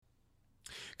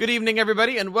Good evening,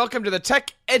 everybody, and welcome to the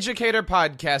Tech Educator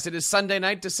Podcast. It is Sunday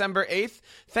night, December 8th.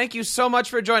 Thank you so much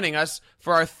for joining us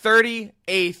for our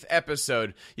 38th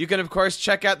episode. You can, of course,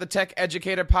 check out the Tech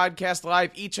Educator Podcast live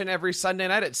each and every Sunday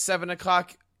night at 7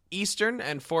 o'clock Eastern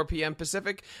and 4 p.m.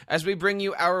 Pacific as we bring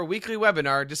you our weekly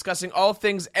webinar discussing all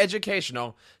things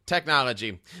educational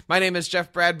technology. My name is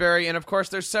Jeff Bradbury, and of course,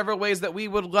 there's several ways that we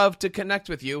would love to connect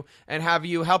with you and have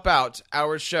you help out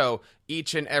our show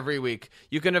each and every week.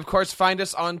 You can, of course, find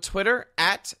us on Twitter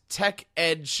at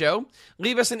TechEdShow.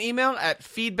 Leave us an email at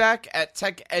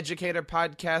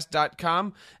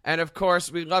feedback@techeducatorpodcast.com. And, of course,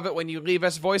 we love it when you leave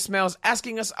us voicemails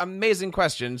asking us amazing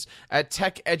questions at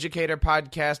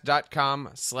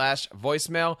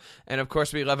techeducatorpodcast.com/voicemail. And, of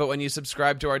course, we love it when you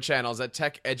subscribe to our channels at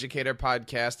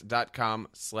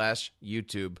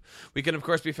techeducatorpodcast.com/YouTube. We can, of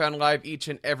course, be found live each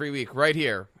and every week right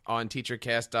here on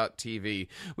teachercast.tv.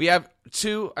 We have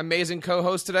two amazing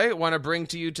co-hosts today. I want to bring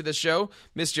to you to the show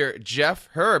Mr. Jeff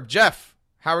Herb. Jeff,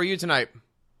 how are you tonight?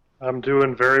 I'm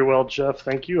doing very well, Jeff.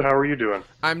 Thank you. How are you doing?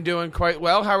 I'm doing quite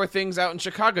well. How are things out in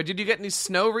Chicago? Did you get any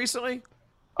snow recently?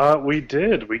 We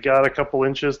did. We got a couple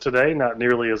inches today, not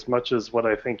nearly as much as what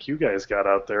I think you guys got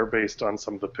out there based on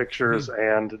some of the pictures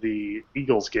and the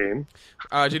Eagles game.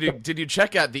 Did you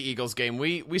check out the Eagles game?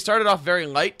 We started off very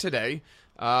light today.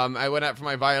 I went out for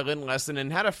my violin lesson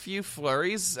and had a few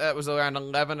flurries. It was around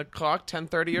 11 o'clock,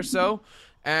 10:30 or so.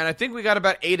 And I think we got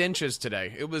about 8 inches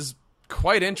today. It was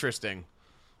quite interesting.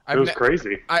 It was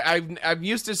crazy. I'm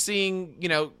used to seeing,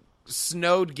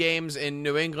 snowed games in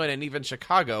New England and even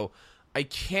Chicago. I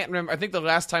can't remember. I think the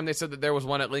last time they said that there was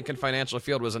one at Lincoln Financial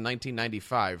Field was in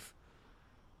 1995.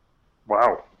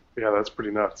 Wow. Yeah, that's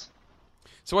pretty nuts.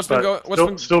 So what's been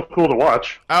going? Still cool to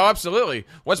watch. Oh, absolutely.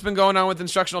 What's been going on with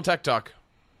Instructional Tech Talk?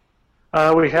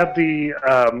 We had the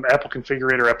Apple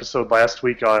Configurator episode last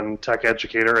week on Tech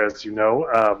Educator, as you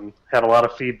know. Had a lot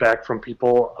of feedback from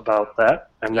people about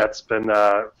that, and that's been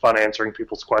fun answering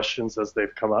people's questions as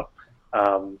they've come up.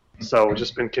 So we've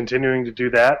just been continuing to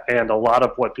do that, and a lot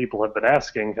of what people have been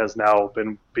asking has now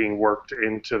been being worked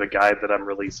into the guide that I'm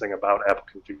releasing about Apple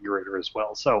Configurator as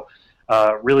well. So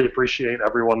really appreciate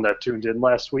everyone that tuned in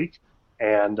last week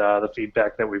and the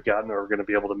feedback that we've gotten. We're going to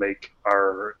be able to make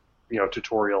our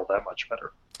tutorial that much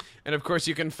better. And of course,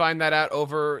 you can find that out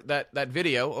over that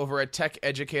video over at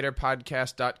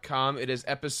techeducatorpodcast.com. It is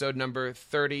episode number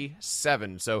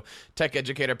 37. So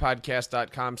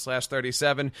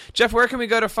techeducatorpodcast.com/37. Jeff, where can we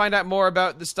go to find out more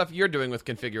about the stuff you're doing with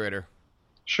Configurator?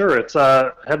 Sure. It's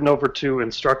heading over to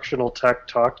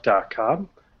instructionaltechtalk.com.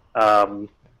 And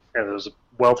there's a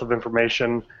wealth of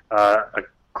information, a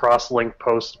cross-link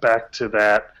post back to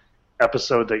that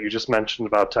episode that you just mentioned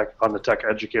about tech on the Tech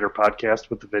Educator podcast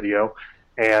with the video,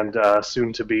 and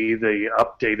soon to be the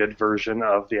updated version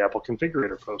of the Apple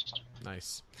Configurator post.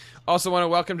 Nice. Also want to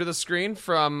welcome to the screen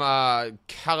from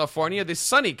California, the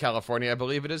sunny California, I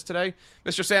believe it is today,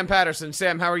 Mr. Sam Patterson.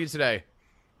 Sam, how are you today?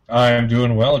 I'm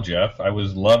doing well, Jeff. I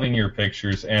was loving your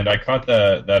pictures, and I caught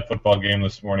that football game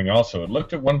this morning also. It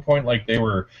looked at one point like they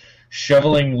were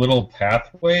shoveling little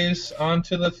pathways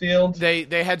onto the field.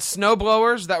 They had snow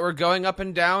blowers that were going up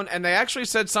and down, and they actually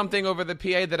said something over the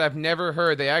PA that I've never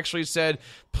heard. They actually said,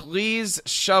 "Please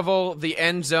shovel the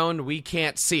end zone. We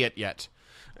can't see it yet."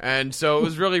 And so it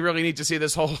was really, really neat to see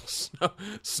this whole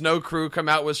snow crew come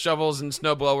out with shovels and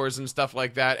snow blowers and stuff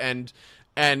like that, and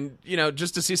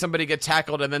just to see somebody get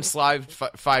tackled and then slide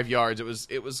 5 yards.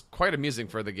 It was quite amusing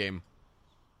for the game.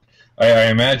 I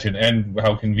imagine, and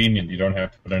how convenient. You don't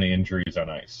have to put any injuries on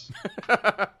ice.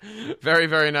 Very,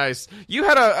 very nice. You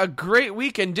had a great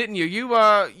weekend, didn't you?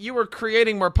 You were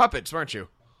creating more puppets, weren't you?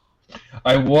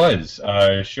 I was.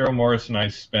 Cheryl Morris and I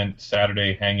spent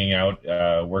Saturday hanging out,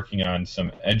 working on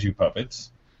some EduPuppets,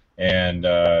 and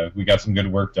we got some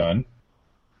good work done.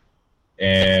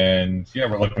 And yeah,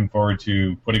 we're looking forward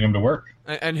to putting them to work.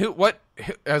 And who I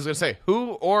was going to say,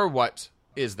 who or what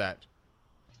is that?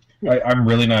 I'm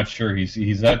really not sure.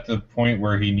 He's at the point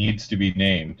where he needs to be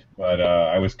named, but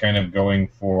I was kind of going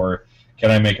for, can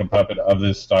I make a puppet of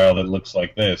this style that looks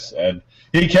like this? And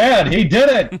he can. He did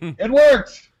it. It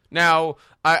worked. Now,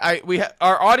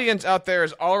 our audience out there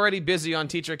is already busy on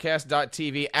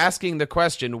TeacherCast.tv asking the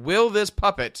question: will this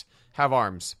puppet have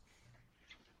arms?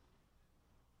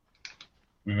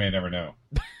 We may never know.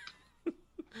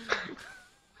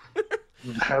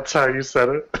 That's how you said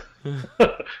it.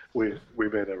 we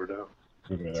may never know.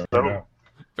 We may never know.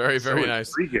 Very, very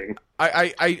nice. Intriguing.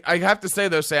 I have to say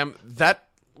though, Sam, that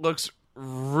looks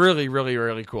really, really,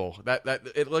 really cool. That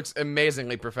it looks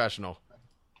amazingly professional.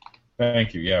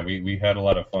 Thank you. Yeah, we had a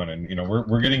lot of fun, and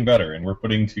we're getting better, and we're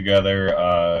putting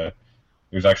together.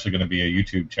 There's actually going to be a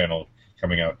YouTube channel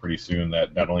coming out pretty soon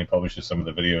that not only publishes some of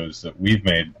the videos that we've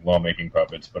made while making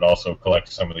puppets, but also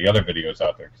collects some of the other videos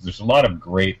out there. Because there's a lot of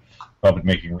great puppet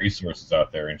making resources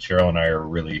out there, and Cheryl and I are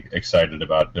really excited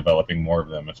about developing more of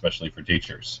them, especially for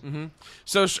teachers. Mm-hmm.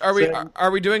 So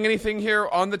are we doing anything here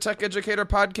on the Tech Educator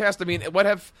podcast? I mean,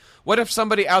 what if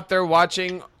somebody out there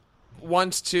watching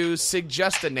wants to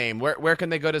suggest a name? Where can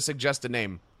they go to suggest a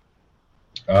name?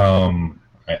 I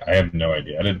have no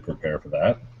idea. I didn't prepare for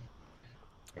that.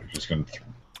 I'm just going to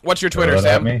What's your Twitter,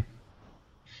 Sam? Me.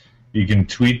 You can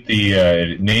tweet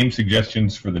the name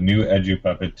suggestions for the new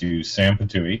EduPuppet to Sam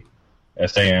Patui,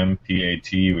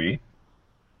 SAMPATUE,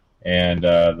 and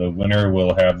the winner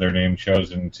will have their name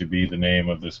chosen to be the name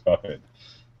of this puppet.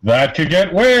 That could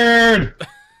get weird!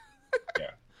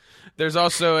 Yeah. There's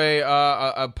also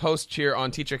a post here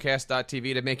on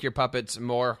teachercast.tv to make your puppets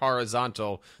more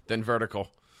horizontal than vertical.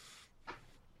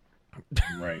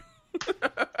 Right.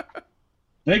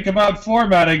 Think about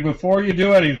formatting before you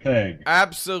do anything.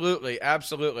 Absolutely.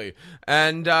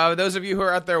 And those of you who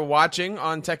are out there watching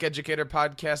on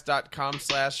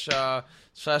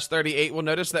techeducatorpodcast.com/38 will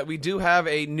notice that we do have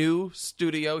a new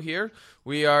studio here.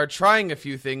 We are trying a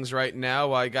few things right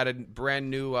now. I got a brand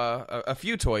new, a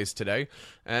few toys today.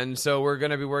 And so we're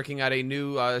going to be working at a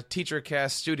new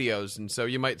TeacherCast studios. And so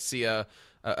you might see a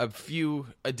few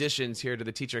additions here to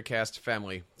the TeacherCast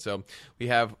family. So we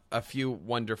have a few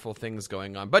wonderful things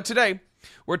going on. But today,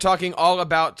 we're talking all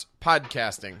about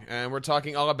podcasting. And we're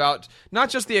talking all about not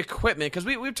just the equipment, because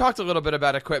we've talked a little bit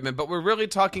about equipment, but we're really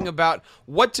talking about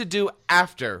what to do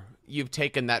after you've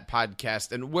taken that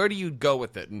podcast and where do you go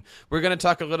with it. And we're going to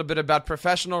talk a little bit about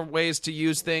professional ways to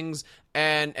use things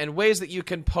and ways that you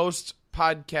can post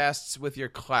podcasts with your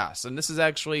class. And this is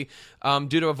actually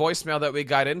due to a voicemail that we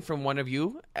got in from one of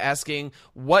you asking,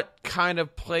 what kind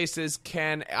of places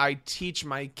can I teach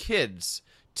my kids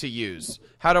to use?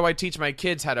 How do I teach my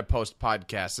kids how to post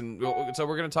podcasts? And so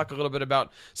we're going to talk a little bit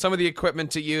about some of the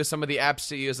equipment to use, some of the apps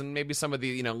to use, and maybe some of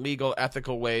the legal,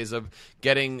 ethical ways of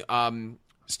getting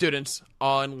students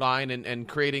online and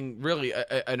creating really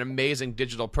an amazing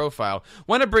digital profile.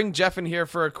 Want to bring Jeff in here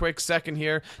for a quick second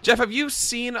here. Jeff, have you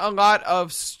seen a lot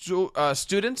of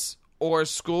students or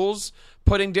schools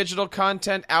putting digital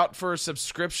content out for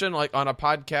subscription, like on a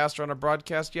podcast or on a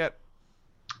broadcast yet?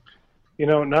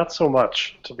 Not so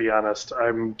much, to be honest.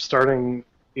 I'm starting,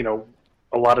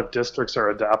 a lot of districts are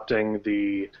adopting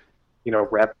the,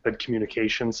 rapid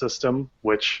communication system,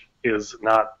 which is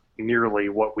not nearly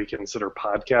what we consider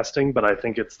podcasting, but I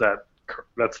think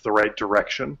that's the right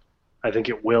direction. I think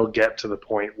it will get to the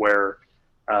point where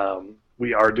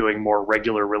we are doing more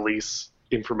regular release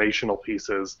informational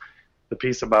pieces. The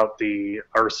piece about the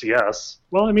RCS,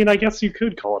 well, I guess you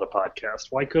could call it a podcast.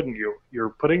 Why couldn't you? You're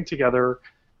putting together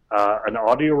an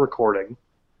audio recording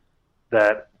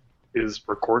that is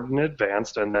recorded in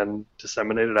advance and then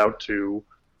disseminated out to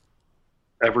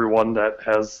everyone that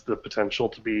has the potential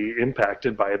to be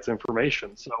impacted by its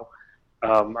information. So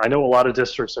I know a lot of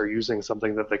districts are using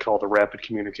something that they call the rapid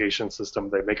communication system.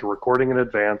 They make a recording in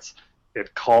advance.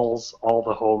 It calls all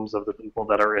the homes of the people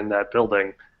that are in that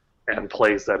building and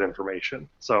plays that information.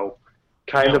 So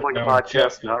kind of like a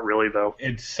podcast, not really though.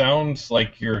 It sounds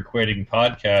like you're equating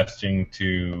podcasting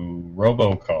to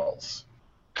robocalls.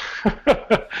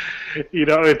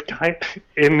 It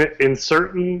in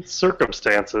certain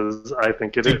circumstances, I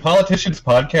think it is. Do politicians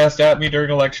podcast at me during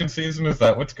election season? Is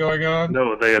that what's going on?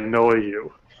 No, they annoy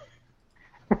you.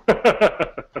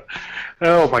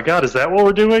 Oh my God, is that what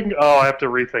we're doing? Oh, I have to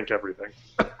rethink everything.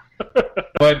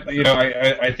 But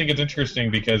I think it's interesting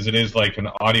because it is like an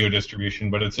audio distribution,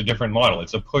 but it's a different model.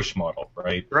 It's a push model,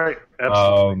 right? Right.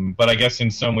 Absolutely. But I guess in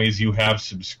some ways you have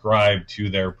subscribed to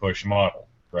their push model,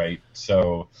 right?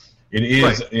 So it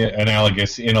is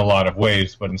analogous in a lot of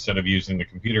ways, but instead of using the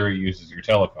computer, it uses your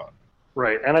telephone.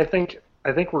 Right, and I think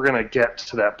we're going to get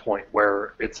to that point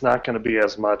where it's not going to be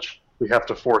as much. We have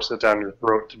to force it down your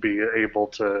throat to be able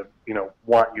to,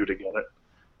 want you to get it.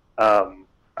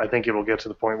 I think it will get to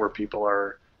the point where people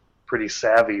are pretty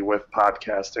savvy with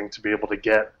podcasting to be able to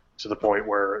get to the point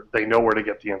where they know where to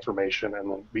get the information, and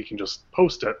then we can just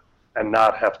post it and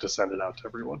not have to send it out to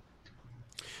everyone.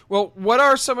 Well, what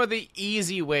are some of the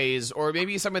easy ways, or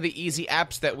maybe some of the easy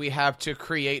apps that we have to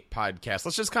create podcasts?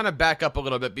 Let's just kind of back up a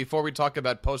little bit before we talk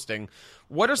about posting.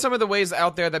 What are some of the ways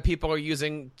out there that people are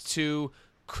using to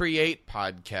create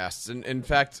podcasts? And in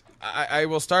fact, I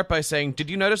will start by saying, did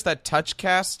you notice that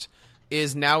TouchCast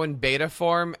is now in beta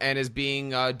form and is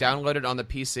being downloaded on the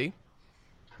PC?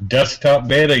 Desktop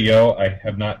beta, yo. I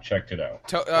have not checked it out.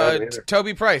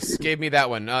 Toby Price gave me that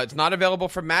one. It's not available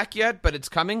for Mac yet, but it's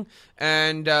coming,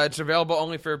 and it's available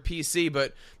only for PC.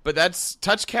 But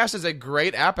Touchcast is a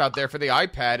great app out there for the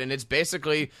iPad, and it's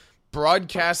basically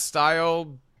broadcast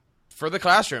style for the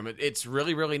classroom. It's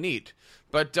really, really neat.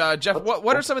 But Jeff,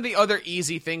 what are some of the other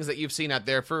easy things that you've seen out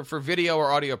there for video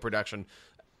or audio production?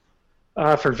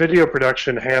 For video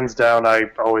production, hands down, I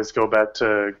always go back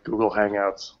to Google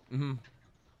Hangouts. Mm-hmm.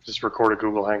 Just record a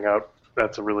Google Hangout.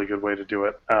 That's a really good way to do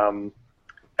it.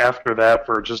 After that,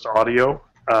 for just audio,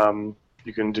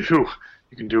 you can do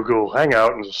Google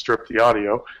Hangout and just strip the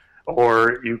audio,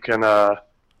 or you can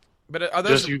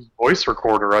just use voice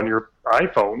recorder on your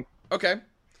iPhone. Okay.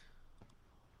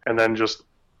 And then just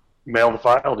mail the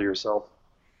file to yourself.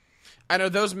 And are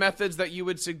those methods that you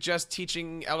would suggest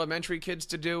teaching elementary kids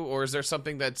to do, or is there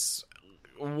something that's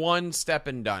one step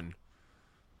and done?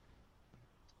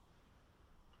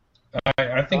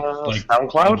 I think like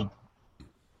SoundCloud.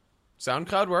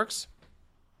 SoundCloud works.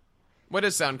 What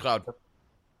is SoundCloud?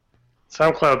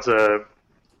 SoundCloud's a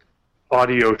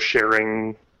audio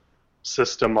sharing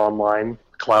system online,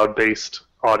 cloud-based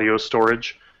audio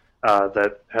storage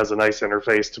that has a nice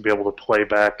interface to be able to play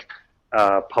back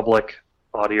public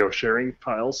audio sharing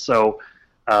files. So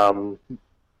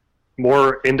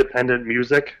more independent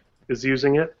music is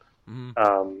using it.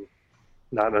 Mm-hmm.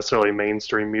 Not necessarily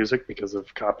mainstream music because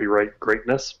of copyright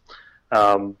greatness.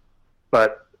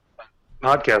 But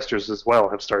podcasters as well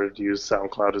have started to use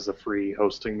SoundCloud as a free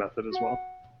hosting method as well.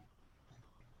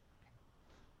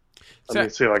 Let me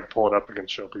see if I can pull it up and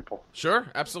show people. Sure,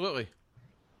 absolutely.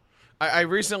 I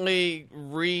recently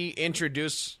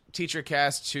reintroduced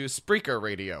TeacherCast to Spreaker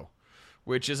Radio,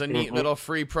 which is a neat little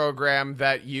free program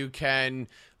that you can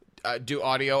do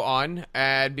audio on,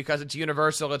 and because it's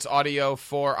universal, it's audio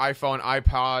for iPhone,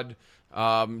 iPod,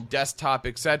 desktop,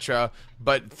 etc.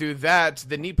 But through that,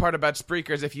 the neat part about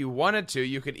Spreaker is if you wanted to,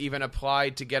 you could even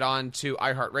apply to get on to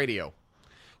iHeartRadio,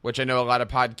 which I know a lot of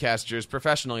podcasters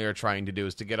professionally are trying to do,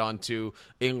 is to get onto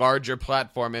a larger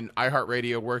platform, and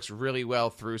iHeartRadio works really well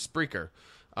through Spreaker.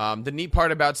 The neat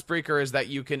part about Spreaker is that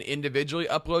you can individually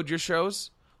upload your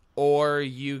shows, or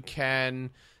you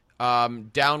can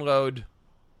download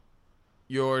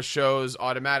your shows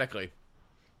automatically.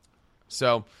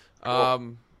 So,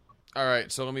 all right,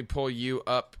 so let me pull you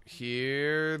up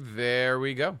here. There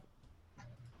we go.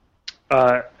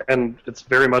 And it's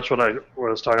very much what I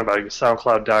was talking about.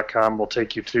 SoundCloud.com will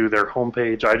take you to their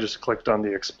homepage. I just clicked on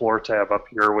the Explore tab up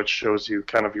here, which shows you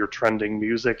kind of your trending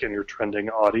music and your trending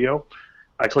audio.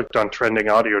 I clicked on trending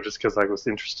audio just because I was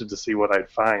interested to see what I'd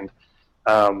find.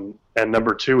 And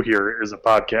number 2 here is a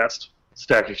podcast,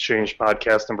 Stack Exchange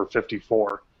podcast number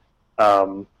 54.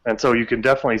 And so you can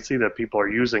definitely see that people are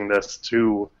using this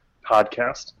to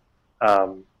podcast.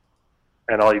 And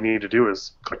all you need to do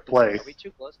is click play, Are we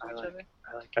too close to each other?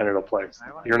 and it'll play.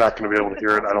 You're not going to be able to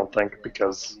hear it, I don't think,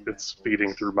 because it's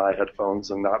feeding through my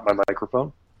headphones and not my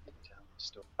microphone.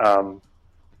 But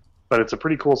it's a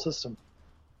pretty cool system.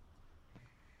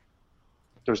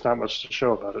 There's not much to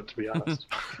show about it, to be honest.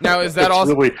 Now, is that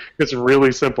also... It's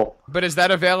really simple. But is that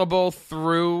available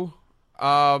through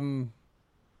Mac,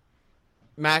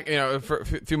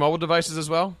 through mobile devices as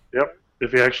well? Yep.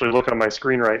 If you actually look on my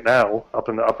screen right now, up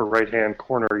in the upper right-hand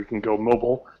corner, you can go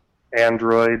mobile,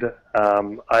 Android,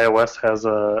 iOS has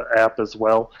a app as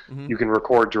well. Mm-hmm. You can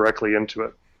record directly into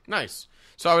it. Nice.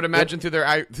 So I would imagine through their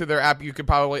app, you could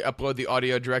probably upload the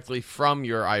audio directly from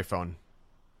your iPhone.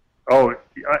 Oh,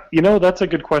 that's a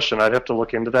good question. I'd have to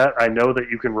look into that. I know that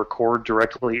you can record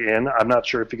directly in. I'm not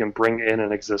sure if you can bring in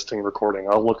an existing recording.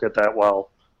 I'll look at that while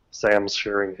Sam's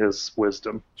sharing his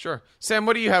wisdom. Sure. Sam,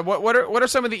 what do you have? What are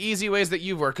some of the easy ways that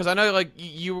you've worked? Because I know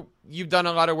you've done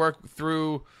a lot of work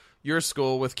through your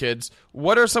school with kids.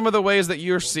 What are some of the ways that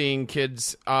you're seeing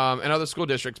kids and other school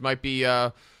districts might be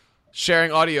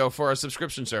sharing audio for a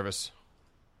subscription service?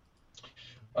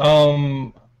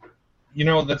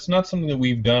 That's not something that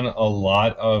we've done a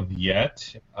lot of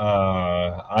yet.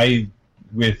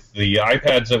 With the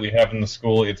iPads that we have in the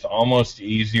school, it's almost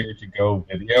easier to go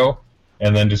video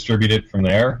and then distribute it from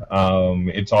there.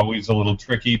 It's always a little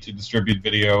tricky to distribute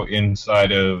video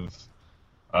inside of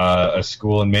a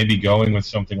school, and maybe going with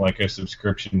something like a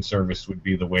subscription service would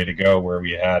be the way to go, where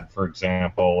we had, for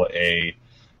example, a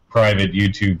private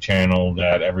YouTube channel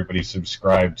that everybody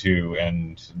subscribed to,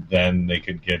 and then they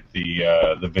could get the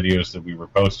videos that we were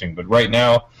posting. But right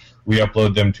now, we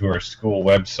upload them to our school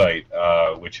website,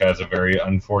 which has a very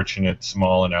unfortunate,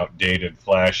 small and outdated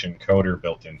Flash encoder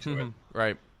built into it.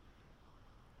 Right.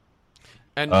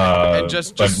 And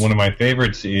just but one of my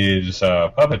favorites is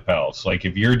Puppet Pals. Like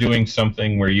if you're doing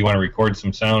something where you want to record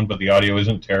some sound, but the audio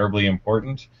isn't terribly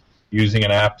important, using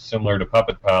an app similar to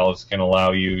Puppet Pals can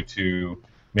allow you to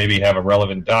maybe have a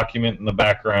relevant document in the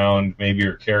background. Maybe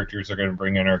your characters are going to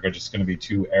bring in are just going to be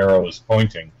two arrows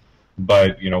pointing.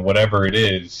 But whatever it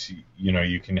is,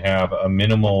 you can have a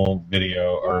minimal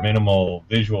video or a minimal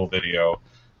visual video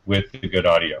with the good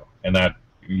audio, and that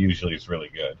usually is really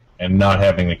good. And not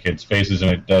having the kids' faces in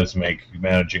it does make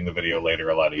managing the video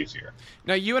later a lot easier.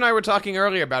 Now, you and I were talking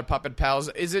earlier about Puppet Pals.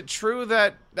 Is it true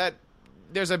that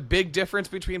there's a big difference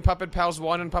between Puppet Pals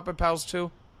 1 and Puppet Pals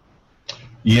 2?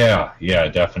 Yeah,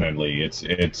 definitely.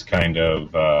 It's kind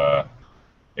of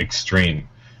extreme.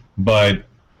 But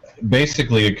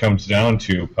basically it comes down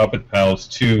to Puppet Pals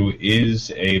 2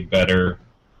 is a better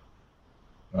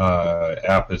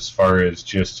app as far as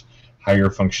just higher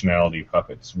functionality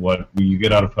puppets. What you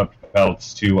get out of Puppet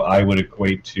Pals 2, I would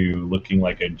equate to looking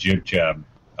like a Jib Jab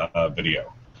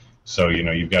video. So,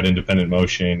 you've got independent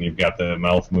motion, you've got the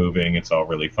mouth moving, it's all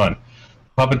really fun.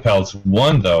 Puppet Pals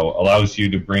 1, though, allows you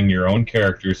to bring your own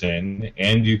characters in,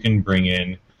 and you can bring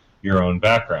in your own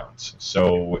backgrounds.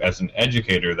 So, as an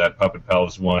educator, that Puppet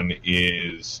Pals 1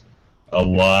 is a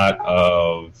lot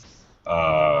of...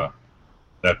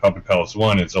 that Puppet Pals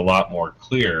 1 is a lot more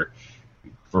clear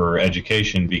for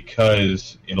education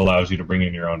because it allows you to bring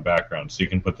in your own background. So you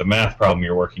can put the math problem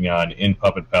you're working on in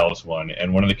Puppet Pals 1,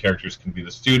 and one of the characters can be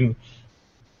the student,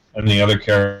 and the other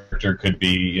character could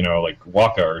be, like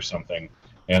Waka or something,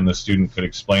 and the student could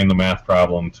explain the math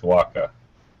problem to Waka.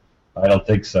 I don't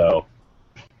think so.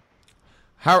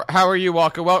 How are you,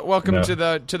 Waka? Welcome to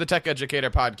the Tech Educator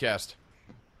podcast.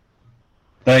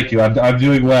 Thank you. I'm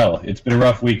doing well. It's been a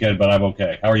rough weekend, but I'm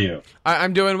okay. How are you?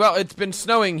 I'm doing well. It's been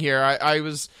snowing here. I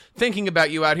was thinking about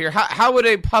you out here. How would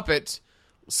a puppet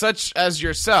such as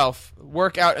yourself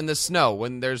work out in the snow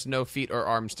when there's no feet or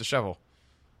arms to shovel?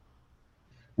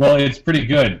 Well, it's pretty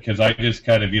good because I just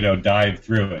kind of, dive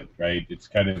through it, right? It's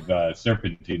kind of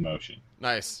serpentine motion.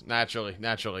 Nice. Naturally.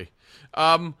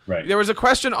 Right. There was a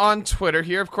question on Twitter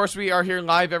here. Of course, we are here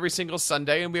live every single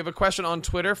Sunday, and we have a question on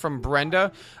Twitter from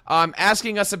Brenda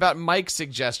asking us about mic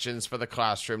suggestions for the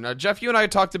classroom. Now, Jeff, you and I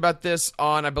talked about this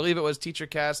on, I believe it was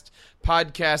TeacherCast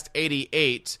Podcast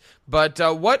 88, but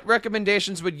what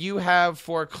recommendations would you have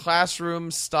for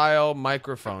classroom-style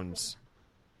microphones?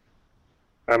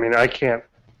 I mean, I can't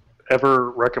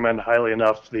ever recommend highly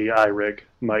enough the iRig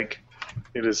mic.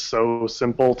 It is so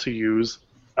simple to use.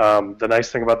 The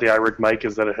nice thing about the iRig mic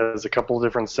is that it has a couple of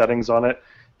different settings on it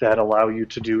that allow you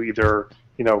to do either,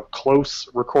 close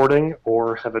recording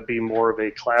or have it be more of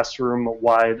a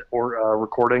classroom-wide or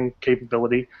recording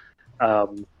capability.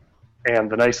 And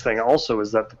the nice thing also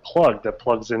is that the plug that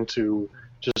plugs into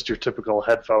just your typical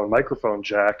headphone microphone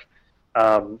jack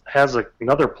has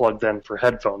another plug then for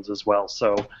headphones as well.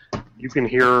 So you can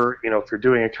hear, if you're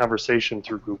doing a conversation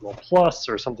through Google Plus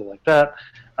or something like that,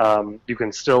 you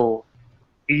can still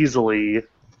easily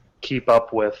keep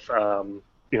up with,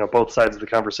 both sides of the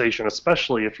conversation,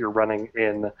 especially if you're running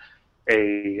in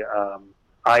a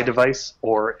iDevice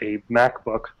or a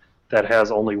MacBook that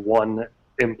has only one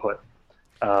input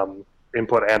and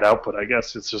output, I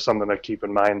guess. It's just something to keep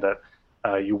in mind that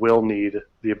you will need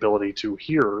the ability to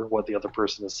hear what the other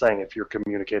person is saying if you're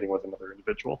communicating with another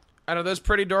individual. And are those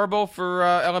pretty durable for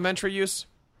elementary use?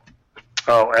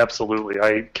 Oh, absolutely.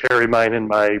 I carry mine in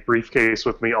my briefcase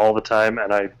with me all the time,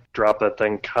 and I drop that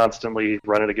thing constantly,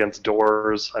 run it against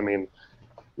doors. I mean,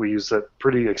 we use it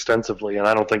pretty extensively, and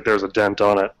I don't think there's a dent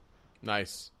on it.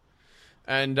 Nice.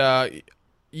 And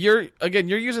you're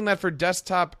using that for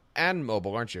desktop and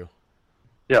mobile, aren't you?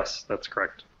 Yes, that's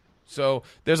correct. So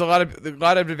there's a lot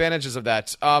of advantages of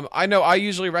that. I know I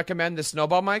usually recommend the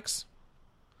Snowball mics.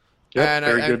 Yep,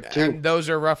 very good too. And those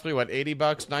are roughly, $80,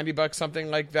 $90, something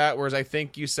like that, whereas I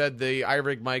think you said the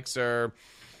iRig mics are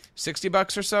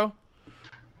 $60 or so?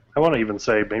 I want to even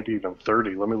say maybe even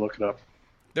 30. Let me look it up.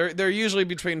 They're usually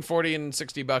between $40 and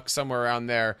 $60, somewhere around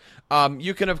there.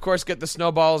 You can, of course, get the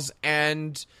Snowballs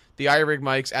and the iRig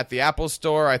mics at the Apple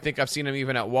Store. I think I've seen them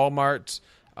even at Walmart,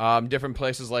 different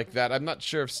places like that. I'm not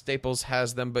sure if Staples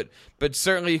has them, but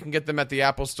certainly you can get them at the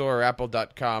Apple Store or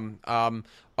apple.com.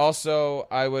 Also,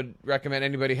 I would recommend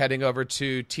anybody heading over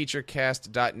to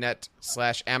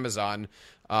teachercast.net/Amazon,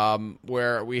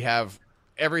 where we have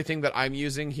everything that I'm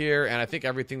using here, and I think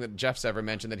everything that Jeff's ever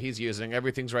mentioned that he's using.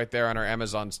 Everything's right there on our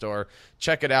Amazon store.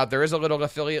 Check it out. There is a little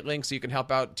affiliate link, so you can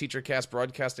help out TeacherCast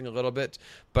Broadcasting a little bit,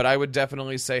 but I would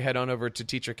definitely say head on over to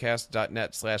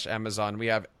teachercast.net/Amazon. We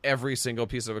have every single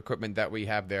piece of equipment that we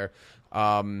have there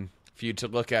for you to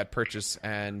look at, purchase,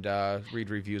 and read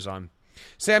reviews on.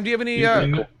 Sam, do you have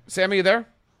any? Sam, are you there?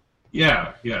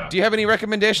 Yeah. Do you have any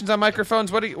recommendations on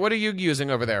microphones? What are you using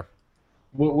over there?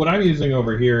 What I'm using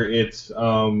over here, it's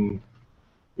a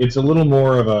little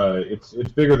more of it's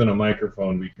bigger than a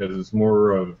microphone because it's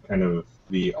more of kind of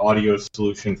the audio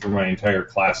solution for my entire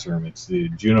classroom. It's the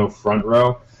Juno Front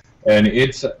Row, and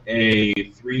it's a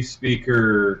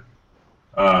 3-speaker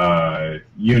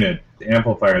unit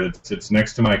amplifier that sits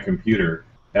next to my computer.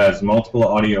 Has multiple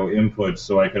audio inputs,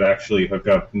 so I could actually hook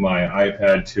up my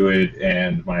iPad to it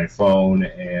and my phone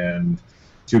and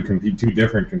two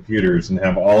different computers and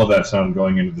have all of that sound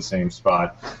going into the same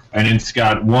spot. And it's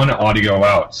got one audio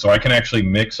out, so I can actually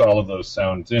mix all of those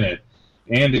sounds in it.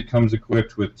 And it comes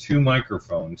equipped with 2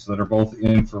 microphones that are both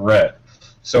infrared.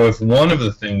 So if one of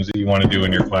the things that you want to do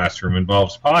in your classroom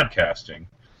involves podcasting,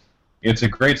 it's a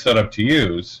great setup to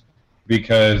use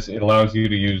because it allows you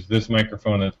to use this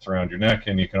microphone that's around your neck,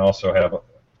 and you can also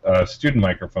have student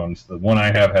microphones. The one I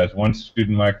have has 1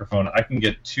 student microphone. I can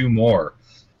get 2 more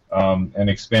and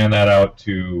expand that out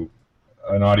to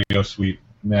an audio suite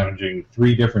managing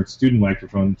 3 different student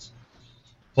microphones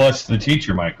plus the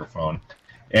teacher microphone.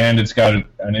 And it's got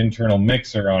an internal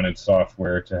mixer on its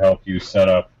software to help you set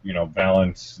up,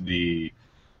 balance the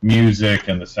music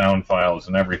and the sound files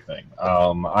and everything.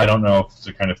 I don't know if it's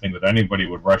the kind of thing that anybody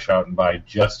would rush out and buy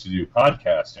just to do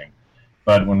podcasting,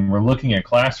 but when we're looking at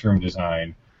classroom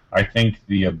design, I think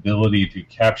the ability to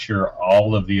capture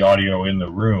all of the audio in the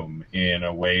room in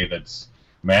a way that's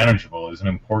manageable is an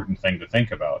important thing to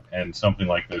think about, and something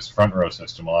like this front row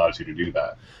system allows you to do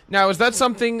that. Now, is that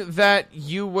something that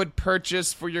you would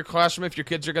purchase for your classroom if your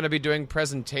kids are going to be doing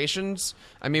presentations?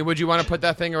 I mean, would you want to put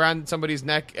that thing around somebody's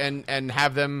neck and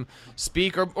have them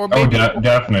speak, or maybe?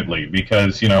 Definitely,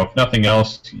 because, if nothing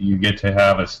else, you get to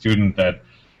have a student that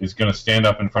is going to stand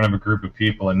up in front of a group of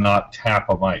people and not tap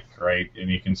a mic, right? And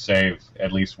you can save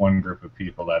at least one group of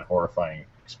people that horrifying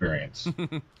experience.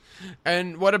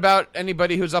 And what about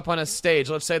anybody who's up on a stage?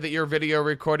 Let's say that you're video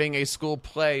recording a school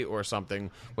play or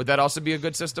something. Would that also be a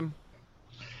good system?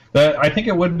 I think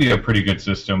it would be a pretty good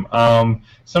system.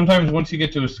 Sometimes once you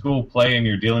get to a school play and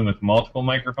you're dealing with multiple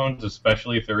microphones,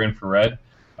 especially if they're infrared,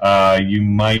 you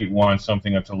might want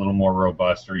something that's a little more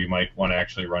robust, or you might want to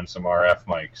actually run some RF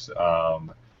mics.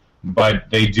 But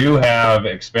they do have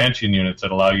expansion units that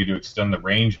allow you to extend the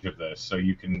range of this, so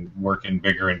you can work in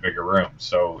bigger and bigger rooms.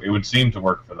 So it would seem to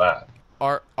work for that.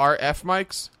 RF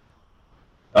mics?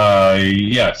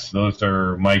 Yes, those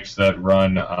are mics that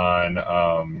run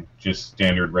on just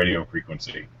standard radio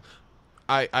frequency.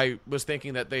 I was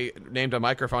thinking that they named a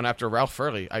microphone after Ralph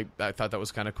Furley. I thought that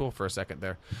was kind of cool for a second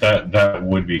there. That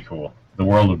would be cool. The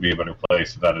world would be a better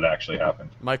place if that had actually happened.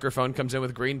 Microphone comes in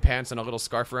with green pants and a little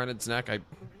scarf around its neck. I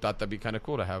thought that'd be kind of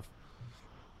cool to have.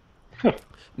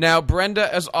 Now,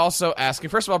 Brenda is also asking,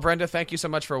 first of all, Brenda, thank you so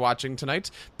much for watching tonight.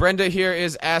 Brenda here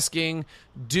is asking,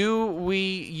 do we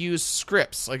use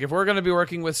scripts? Like, if we're going to be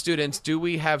working with students, do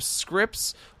we have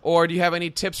scripts, or do you have any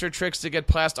tips or tricks to get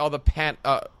past all the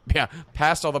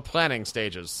planning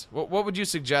stages? What would you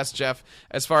suggest, Jeff,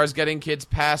 as far as getting kids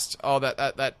past all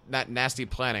that nasty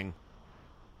planning?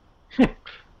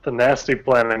 The nasty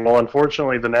planning. Well,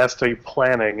 unfortunately, the nasty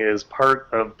planning is part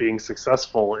of being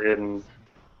successful in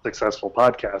successful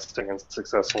podcasting and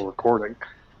successful recording.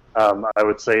 I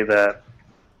would say that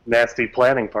nasty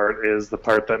planning part is the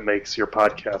part that makes your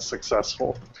podcast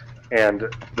successful. And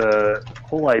the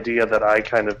whole idea that I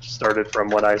kind of started from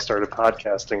when I started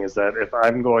podcasting is that if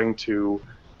I'm going to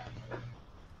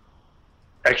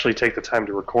actually take the time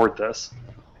to record this,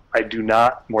 I do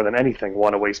not, more than anything,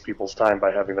 want to waste people's time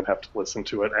by having them have to listen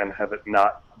to it and have it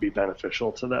not be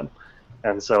beneficial to them.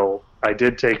 And so I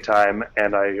did take time,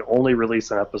 and I only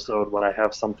release an episode when I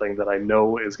have something that I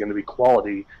know is going to be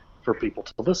quality for people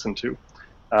to listen to.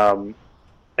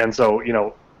 And so,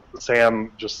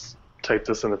 Sam just typed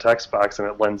this in the text box, and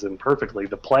it lends in perfectly.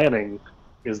 The planning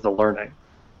is the learning.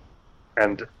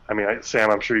 And,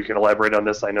 Sam, I'm sure you can elaborate on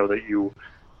this. I know that you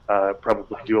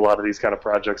probably do a lot of these kind of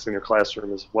projects in your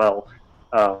classroom as well.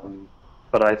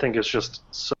 But I think it's just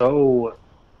so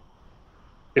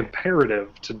imperative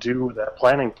to do that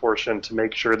planning portion to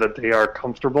make sure that they are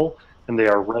comfortable and they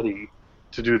are ready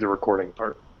to do the recording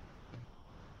part.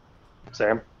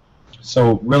 Sam?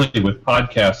 So really with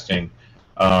podcasting,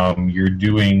 you're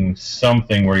doing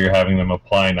something where you're having them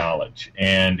apply knowledge.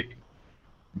 And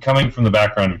coming from the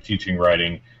background of teaching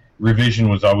writing, revision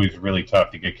was always really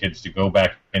tough to get kids to go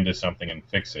back into something and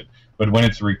fix it. But when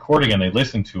it's a recording and they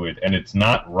listen to it and it's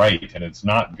not right and it's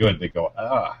not good, they go,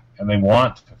 and they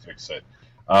want to fix it.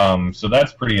 So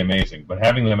that's pretty amazing. But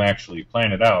having them actually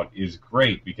plan it out is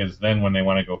great, because then when they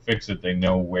want to go fix it, they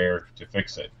know where to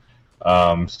fix it.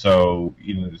 So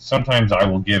sometimes I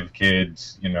will give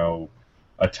kids,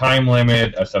 a time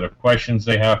limit, a set of questions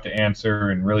they have to answer,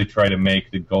 and really try to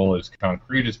make the goal as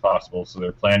concrete as possible so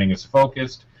their planning is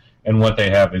focused and what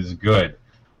they have is good.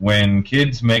 When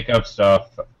kids make up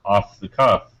stuff off the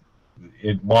cuff,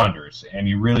 it wanders, and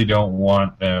you really don't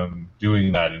want them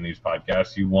doing that in these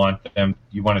podcasts. You want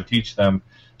to teach them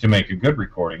to make a good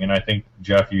recording, and I think,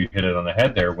 Jeff, you hit it on the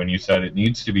head there when you said it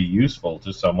needs to be useful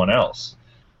to someone else.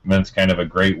 And that's kind of a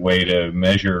great way to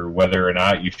measure whether or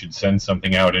not you should send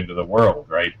something out into the world,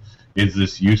 right? Is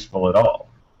this useful at all?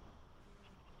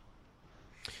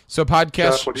 So What do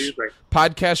you think?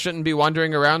 podcasts shouldn't be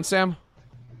wandering around, Sam?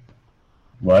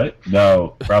 What?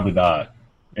 No, probably not.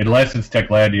 Unless it's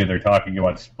Techlandia, they're talking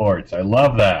about sports. I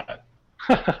love that.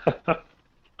 I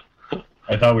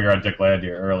thought we were on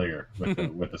Techlandia earlier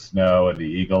with the snow and the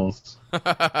Eagles. But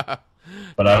I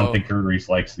don't think Kurt Reese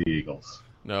likes the Eagles.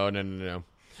 No.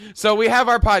 So we have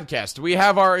our podcast. We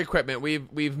have our equipment.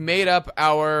 We've made up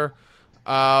our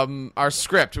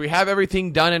script. We have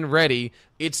everything done and ready.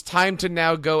 It's time to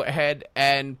now go ahead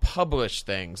and publish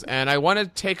things. And I want to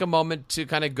take a moment to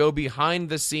kind of go behind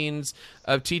the scenes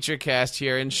of TeacherCast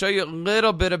here and show you a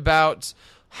little bit about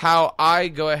how I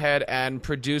go ahead and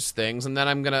produce things. And then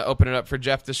I'm going to open it up for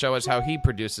Jeff to show us how he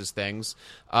produces things.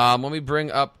 Let me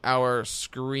bring up our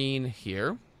screen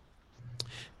here.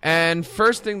 And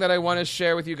first thing that I want to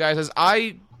share with you guys is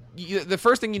the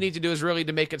first thing you need to do is really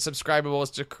to make it subscribable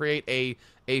is to create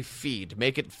a feed,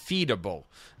 make it feedable.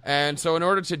 And so in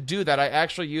order to do that, I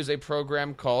actually use a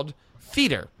program called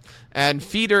Feeder. And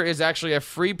Feeder is actually a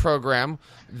free program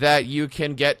that you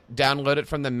can get downloaded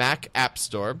from the Mac App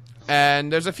Store.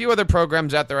 And there's a few other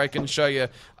programs out there I can show you.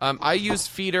 I use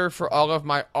Feeder for all of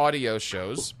my audio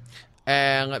shows.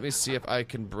 And let me see if I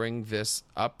can bring this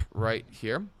up right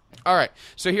here. All right,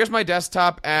 so here's my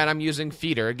desktop, and I'm using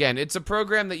Feeder. Again, it's a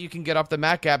program that you can get off the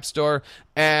Mac App Store,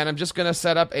 and I'm just going to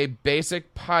set up a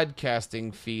basic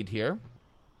podcasting feed here.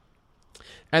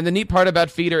 And the neat part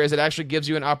about Feeder is it actually gives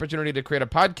you an opportunity to create a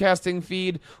podcasting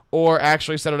feed or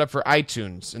actually set it up for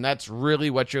iTunes. And that's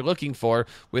really what you're looking for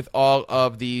with all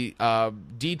of the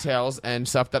details and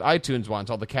stuff that iTunes wants,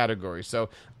 all the categories. So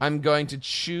I'm going to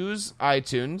choose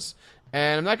iTunes,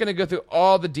 and I'm not going to go through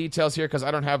all the details here because I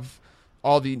don't have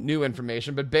all the new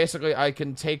information, but basically I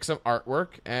can take some artwork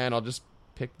and I'll just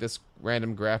pick this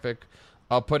random graphic.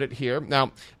 I'll put it here.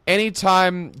 Now,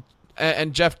 anytime,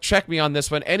 and Jeff, check me on this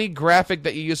one, any graphic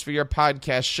that you use for your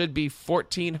podcast should be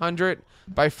 1400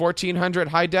 by 1400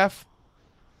 high def?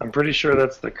 I'm pretty sure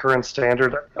that's the current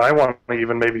standard. I want to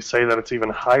even maybe say that it's even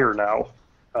higher now.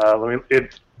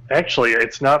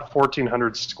 It's not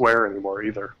 1400 square anymore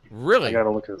either. Really? I gotta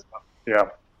look at this up. Yeah.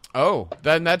 Oh,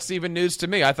 then that's even news to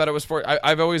me. I thought it was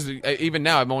I've always, even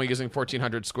now, I'm only using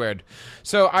 1400 squared.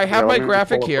 So I have my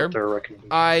graphic here.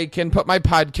 I can put my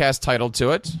podcast title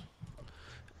to it.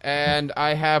 And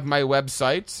I have my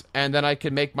website. And then I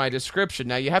can make my description.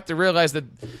 Now, you have to realize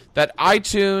that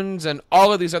iTunes and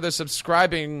all of these other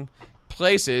subscribing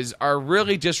places are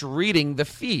really just reading the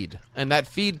feed. And that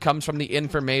feed comes from the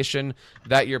information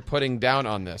that you're putting down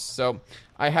on this. So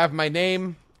I have my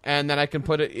name. And then I can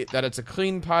put it that it's a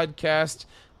clean podcast.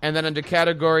 And then under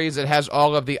categories, it has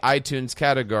all of the iTunes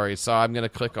categories. So I'm going to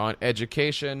click on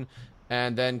education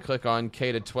and then click on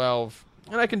K-12.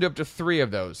 And I can do up to 3 of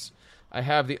those. I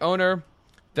have the owner.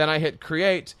 Then I hit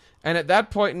create. And at that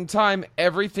point in time,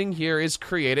 everything here is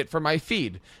created for my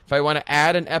feed. If I want to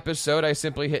add an episode, I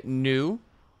simply hit new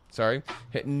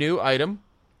item.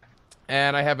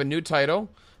 And I have a new title.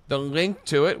 The link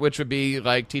to it, which would be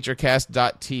like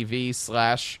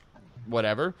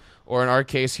teachercast.tv/whatever, or in our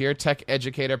case here, Tech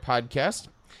Educator Podcast.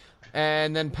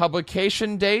 And then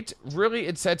publication date, really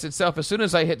it sets itself. As soon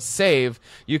as I hit save,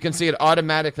 you can see it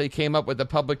automatically came up with the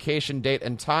publication date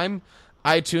and time.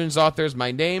 iTunes authors,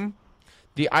 my name.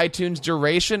 The iTunes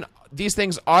duration, these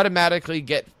things automatically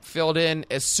get filled in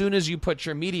as soon as you put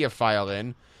your media file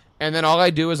in. And then all I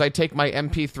do is I take my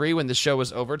MP3 when the show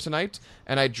is over tonight,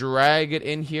 and I drag it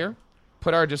in here,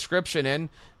 put our description in,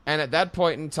 and at that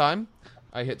point in time,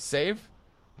 I hit save.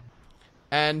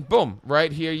 And boom,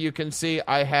 right here you can see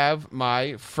I have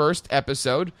my first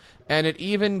episode, and it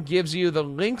even gives you the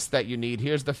links that you need.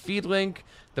 Here's the feed link,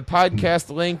 the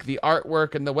podcast link, the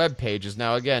artwork, and the web pages.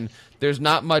 Now, again, there's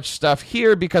not much stuff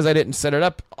here because I didn't set it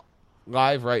up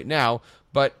live right now,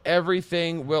 but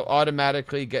everything will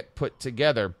automatically get put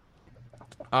together.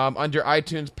 Under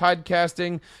iTunes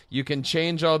podcasting, you can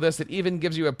change all this. It even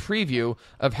gives you a preview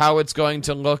of how it's going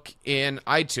to look in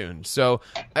iTunes. So,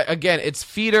 again, it's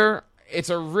Feeder. it's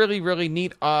a really, really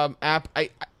neat app.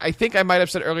 I think I might have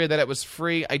said earlier that it was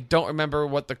free. I don't remember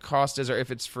what the cost is or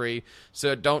if it's free,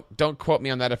 so don't quote me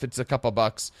on that if it's a couple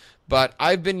bucks. But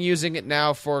I've been using it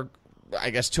now for, I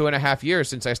guess, 2.5 years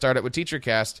since I started with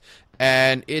TeacherCast,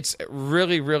 and it's a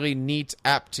really, really neat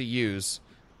app to use.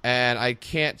 And I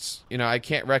can't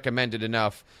recommend it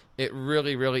enough. It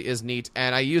really, really is neat,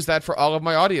 and I use that for all of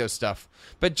my audio stuff.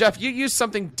 But Jeff, you use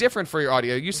something different for your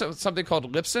audio. You use something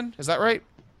called Libsyn, is that right?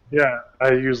 Yeah,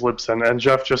 I use Libsyn, and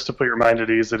Jeff, just to put your mind at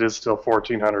ease, it is still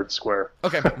 1,400 square.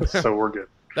 Okay. So we're good.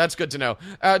 That's good to know.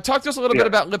 Talk to us a little bit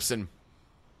about Libsyn.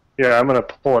 Yeah, I'm going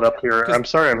to pull it up here. I'm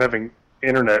sorry I'm having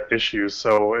internet issues,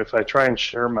 so if I try and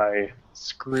share my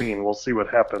screen, we'll see what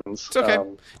happens. It's okay.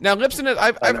 Now, Libsyn,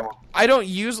 I don't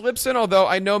use Libsyn, although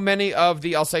I know many of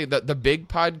the big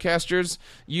podcasters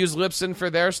use Libsyn for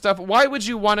their stuff. Why would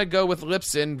you want to go with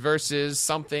Libsyn versus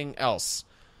something else?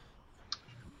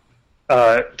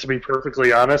 To be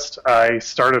perfectly honest, I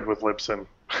started with Libsyn.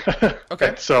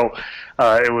 Okay. So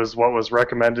it was what was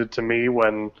recommended to me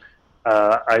when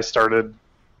I started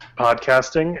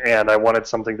podcasting, and I wanted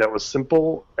something that was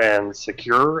simple and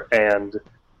secure, and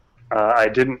I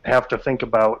didn't have to think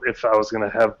about if I was going to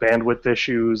have bandwidth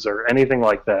issues or anything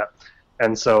like that.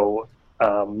 And so,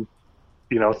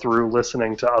 through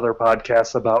listening to other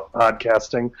podcasts about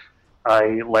podcasting,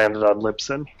 I landed on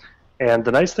Libsyn. And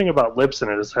the nice thing about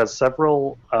Libsyn is it has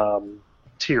several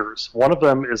tiers. One of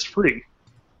them is free.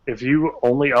 If you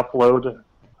only upload,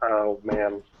 oh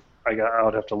man, I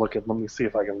would have to look at. Let me see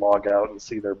if I can log out and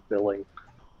see their billing.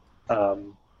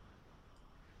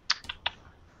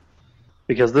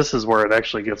 Because this is where it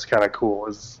actually gets kind of cool,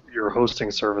 is your hosting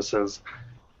services.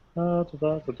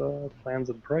 Plans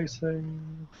and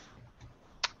pricing.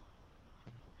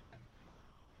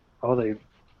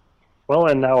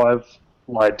 And now I've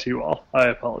lied to you all. I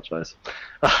apologize.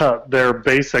 Their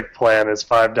basic plan is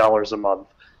 $5 a month.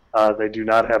 They do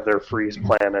not have their free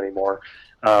plan anymore.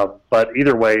 But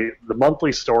either way, the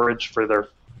monthly storage for their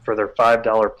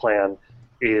 $5 plan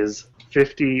is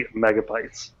 50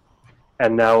 megabytes.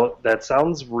 And now that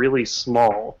sounds really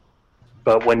small,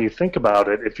 but when you think about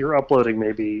it, if you're uploading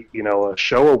maybe a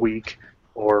show a week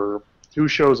or 2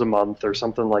 shows a month or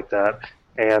something like that,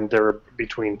 and they're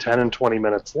between 10 and 20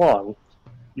 minutes long,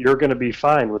 you're going to be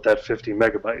fine with that 50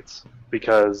 megabytes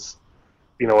because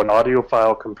an audio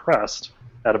file compressed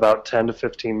at about 10 to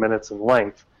 15 minutes in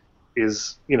length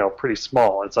is pretty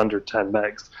small. It's under 10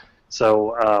 megs.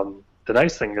 So the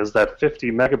nice thing is that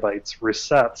 50 megabytes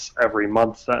resets every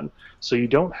month then. So you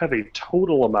don't have a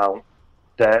total amount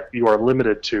that you are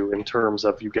limited to in terms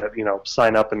of you get,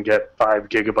 sign up and get 5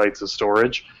 gigabytes of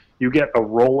storage. You get a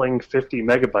rolling 50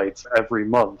 megabytes every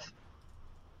month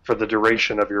for the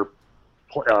duration of your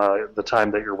the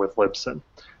time that you're with Libsyn.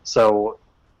 So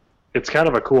it's kind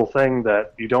of a cool thing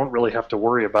that you don't really have to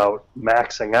worry about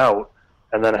maxing out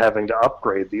and then having to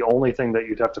upgrade. The only thing that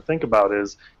you'd have to think about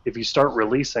is if you start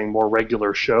releasing more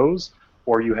regular shows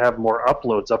or you have more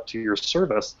uploads up to your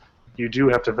service, you do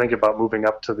have to think about moving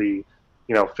up to the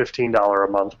 $15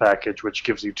 a month package, which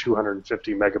gives you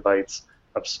 250 megabytes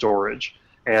of storage.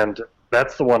 And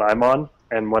that's the one I'm on.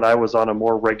 And when I was on a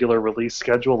more regular release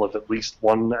schedule of at least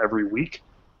one every week,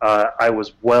 I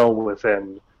was well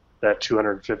within that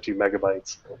 250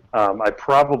 megabytes. I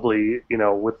probably,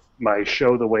 with my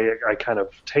show, the way I kind of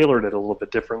tailored it a little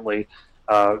bit differently,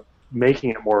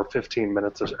 making it more 15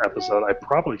 minutes an episode, I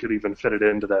probably could even fit it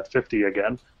into that 50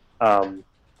 again.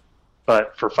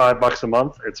 But for $5 a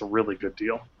month, it's a really good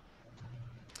deal.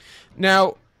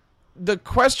 Now, the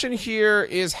question here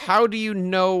is, how do you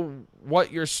know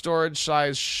what your storage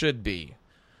size should be?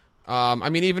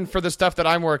 Even for the stuff that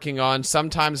I'm working on,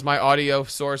 sometimes my audio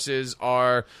sources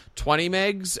are 20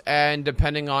 megs, and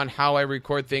depending on how I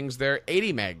record things, they're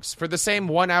 80 megs for the same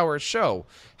 1 hour show.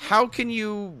 How can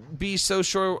you be so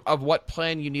sure of what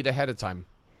plan you need ahead of time?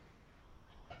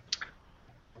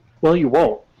 Well, you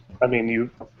won't.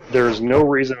 There's no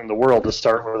reason in the world to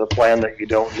start with a plan that you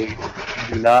don't need.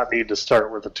 You do not need to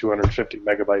start with a 250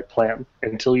 megabyte plan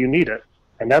until you need it.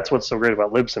 And that's what's so great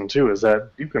about Libsyn, too, is that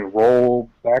you can roll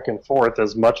back and forth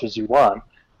as much as you want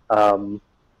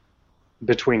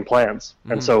between plans.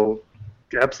 Mm-hmm. And so,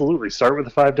 absolutely, start with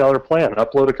a $5 plan.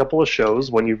 Upload a couple of shows.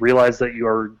 When you realize that you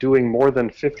are doing more than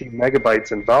 50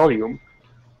 megabytes in volume,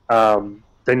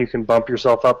 then you can bump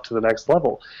yourself up to the next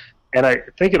level. And I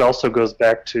think it also goes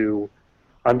back to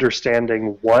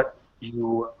understanding what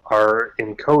you are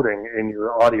encoding in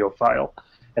your audio file.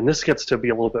 And this gets to be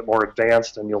a little bit more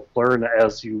advanced, and you'll learn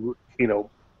as you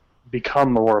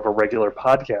become more of a regular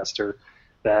podcaster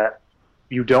that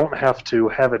you don't have to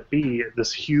have it be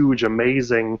this huge,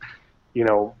 amazing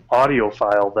audio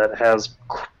file that has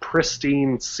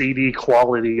pristine CD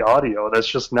quality audio. That's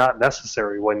just not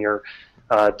necessary when you're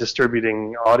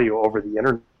distributing audio over the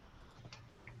internet.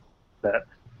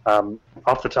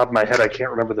 Off the top of my head, I can't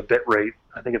remember the bit rate.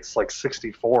 I think it's like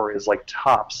 64 is like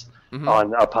tops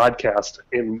on a podcast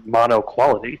in mono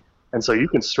quality. And so you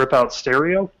can strip out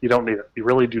stereo. You don't need it. You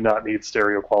really do not need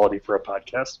stereo quality for a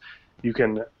podcast. You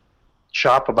can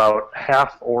chop about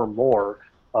half or more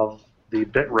of the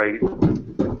bit rate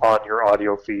on your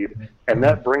audio feed, and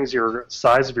that brings your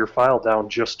size of your file down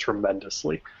just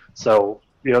tremendously. So,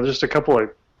 just a couple of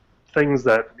things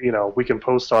that, we can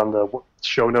post on the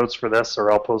show notes for this, or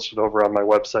I'll post it over on my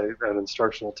website at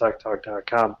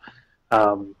instructionaltechtalk.com.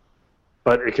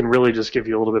 But it can really just give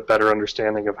you a little bit better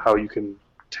understanding of how you can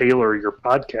tailor your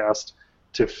podcast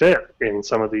to fit in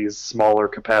some of these smaller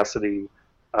capacity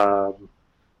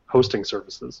hosting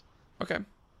services. Okay.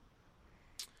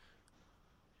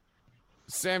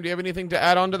 Sam, do you have anything to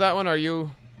add on to that one? Are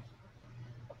you...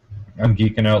 I'm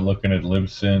geeking out looking at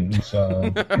Libsyn's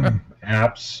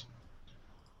apps.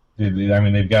 I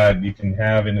mean, they've got, you can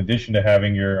have, in addition to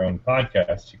having your own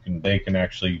podcast, they can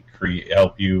actually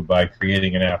help you by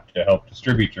creating an app to help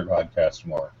distribute your podcast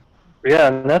more. Yeah,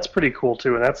 and that's pretty cool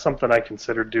too, and that's something I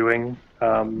considered doing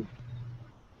a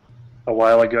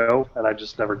while ago, and I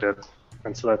just never did.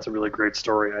 And so that's a really great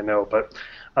story, I know. But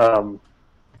I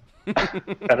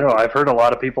don't know. I've heard a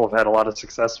lot of people have had a lot of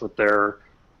success with their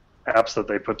apps that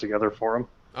they put together for them.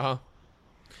 Uh-huh.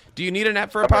 Do you need an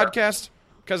app for a podcast?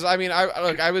 Because I mean,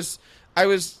 I was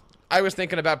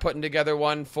thinking about putting together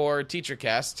one for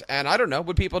TeacherCast, and I don't know,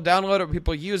 would people download it? Would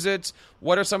people use it?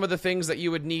 What are some of the things that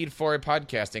you would need for a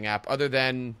podcasting app, other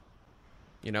than,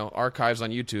 archives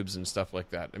on YouTube's and stuff like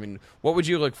that? I mean, what would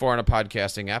you look for in a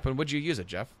podcasting app, and would you use it,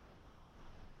 Jeff?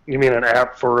 You mean an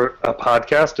app for a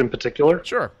podcast in particular?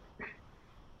 Sure.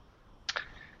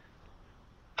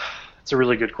 It's a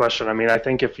really good question. I mean, I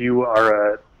think if you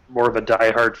are more of a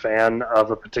diehard fan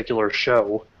of a particular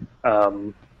show,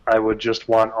 I would just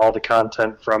want all the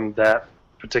content from that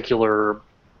particular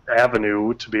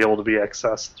avenue to be able to be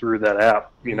accessed through that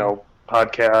app.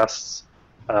 Podcasts,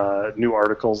 new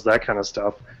articles, that kind of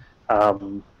stuff,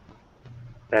 and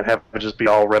have it just be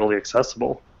all readily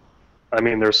accessible. I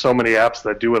mean, there's so many apps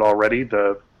that do it already.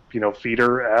 The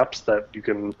feeder apps that you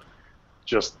can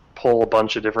just pull a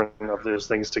bunch of different of those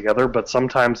things together, but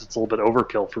sometimes it's a little bit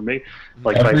overkill for me.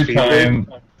 Like every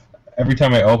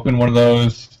time I open one of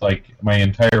those, like my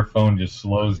entire phone just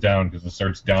slows down because it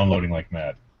starts downloading like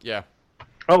mad. Yeah.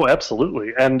 Oh,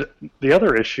 absolutely. And the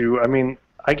other issue, I mean,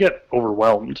 I get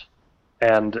overwhelmed,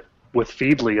 and with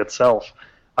Feedly itself,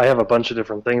 I have a bunch of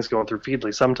different things going through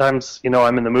Feedly. Sometimes,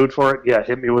 I'm in the mood for it. Yeah,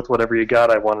 hit me with whatever you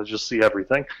got. I want to just see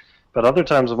everything. But other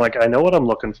times I'm like, I know what I'm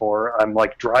looking for. I'm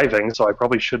like driving, so I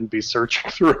probably shouldn't be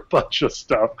searching through a bunch of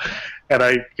stuff. And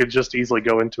I could just easily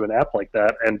go into an app like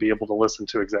that and be able to listen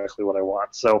to exactly what I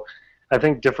want. So I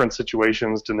think different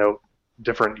situations denote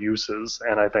different uses,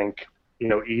 and I think,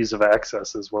 ease of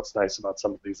access is what's nice about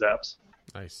some of these apps.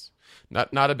 Nice.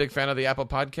 Not a big fan of the Apple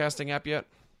Podcasting app yet?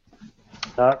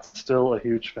 Not still a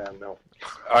huge fan, no.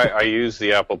 I use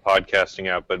the Apple Podcasting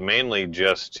app, but mainly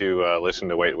just to listen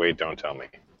to Wait, Don't Tell Me.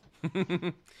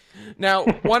 Now,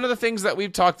 one of the things that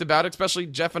we've talked about, especially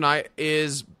Jeff and I,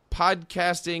 is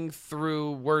podcasting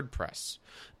through WordPress.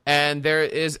 And there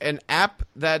is an app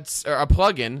or a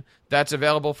plugin that's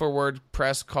available for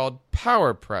WordPress called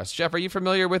PowerPress. Jeff, are you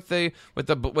familiar with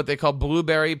what they call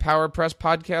Blueberry PowerPress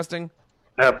podcasting?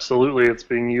 Absolutely, it's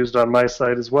being used on my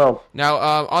site as well. Now,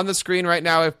 on the screen right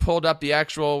now, I've pulled up the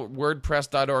actual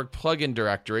WordPress.org plugin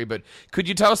directory, but could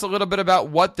you tell us a little bit about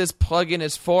what this plugin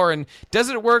is for, and does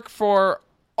it work for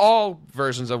all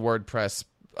versions of WordPress,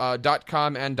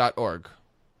 .com and .org?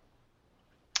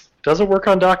 Does it work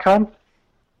on .com?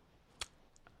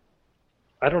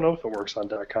 I don't know if it works on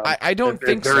 .com. I don't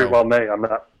think so. It very well may. I'm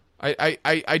not.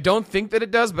 I don't think that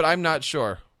it does, but I'm not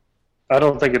sure. I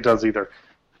don't think it does either.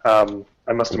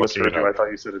 I must have misheard you. I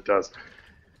thought you said it does.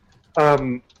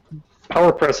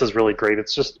 PowerPress is really great.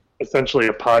 It's just essentially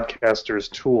a podcaster's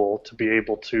tool to be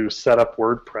able to set up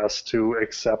WordPress to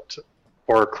accept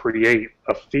or create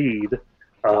a feed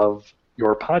of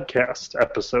your podcast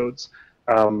episodes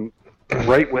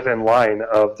right within line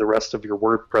of the rest of your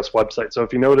WordPress website. So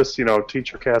if you notice,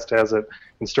 TeacherCast has it,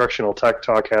 Instructional Tech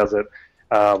Talk has it.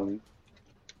 All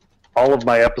of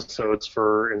my episodes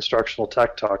for Instructional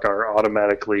Tech Talk are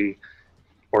automatically,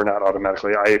 or not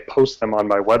automatically, I post them on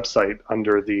my website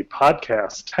under the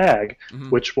podcast tag,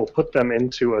 which will put them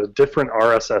into a different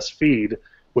RSS feed,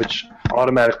 which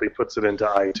automatically puts it into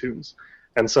iTunes.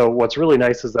 And so what's really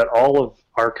nice is that all of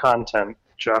our content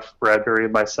Jeff Bradbury,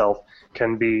 and myself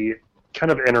can be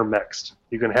kind of intermixed.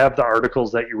 You can have the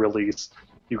articles that you release.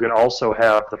 You can also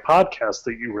have the podcast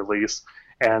that you release,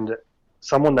 and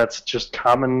someone that's just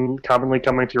commonly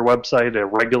coming to your website, a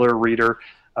regular reader,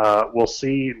 will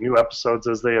see new episodes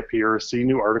as they appear, see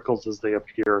new articles as they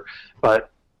appear,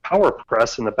 but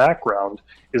PowerPress in the background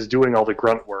is doing all the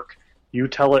grunt work. You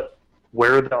tell it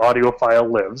where the audio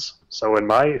file lives. So in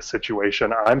my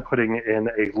situation, I'm putting in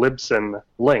a Libsyn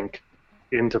link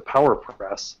into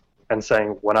PowerPress and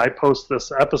saying, when I post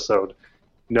this episode,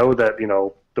 know that,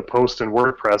 the post in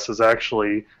WordPress is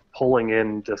actually pulling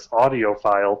in this audio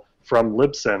file from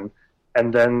Libsyn,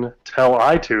 and then tell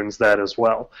iTunes that as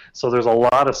well. So there's a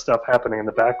lot of stuff happening in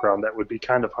the background that would be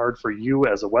kind of hard for you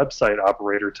as a website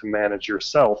operator to manage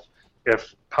yourself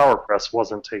if PowerPress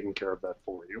wasn't taking care of that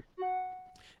for you.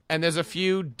 And there's a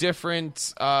few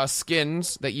different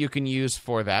skins that you can use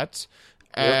for that.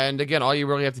 And again, all you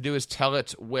really have to do is tell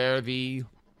it where the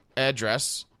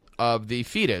address of the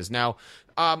feed is. Now,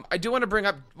 I do want to bring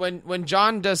up, when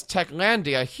John does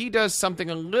Techlandia, he does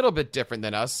something a little bit different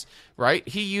than us, right?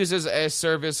 He uses a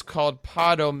service called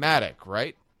Podomatic,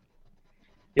 right?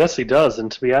 Yes, he does.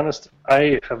 And to be honest,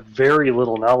 I have very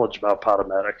little knowledge about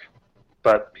Podomatic,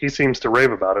 but he seems to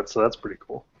rave about it, so that's pretty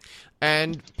cool.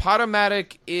 And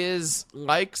Podomatic is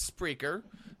like Spreaker,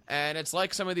 and it's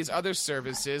like some of these other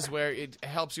services where it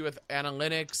helps you with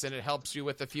analytics and it helps you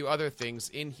with a few other things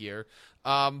in here.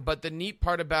 But the neat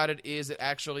part about it is it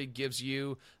actually gives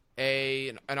you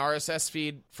an RSS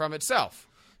feed from itself.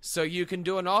 So you can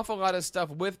do an awful lot of stuff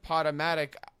with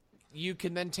Podomatic. You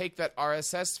can then take that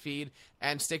RSS feed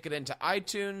and stick it into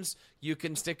iTunes. You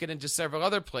can stick it into several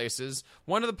other places.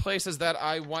 One of the places that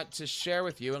I want to share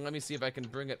with you, and let me see if I can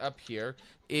bring it up here,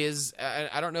 is,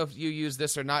 I don't know if you use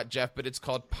this or not, Jeff, but it's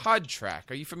called Podtrac.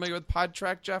 Are you familiar with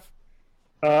Podtrac, Jeff?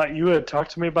 You had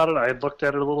talked to me about it. I had looked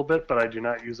at it a little bit, but I do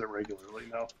not use it regularly,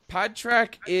 no.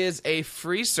 Podtrac is a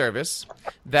free service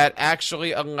that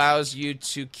actually allows you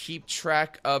to keep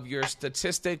track of your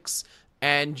statistics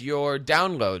and your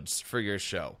downloads for your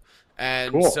show.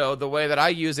 And cool. So the way that I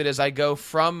use it is I go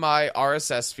from my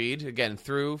RSS feed, again,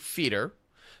 through Feeder,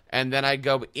 and then I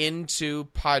go into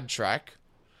Podtrac.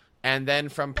 And then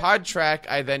from Podtrac,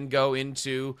 I then go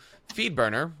into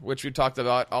FeedBurner, which we talked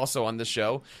about also on the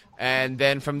show. And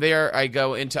then from there, I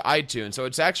go into iTunes. So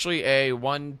it's actually a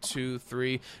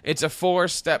it's a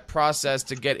 4-step process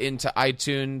to get into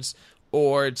iTunes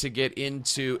or to get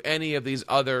into any of these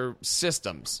other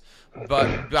systems.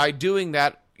 But by doing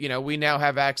that, we now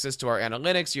have access to our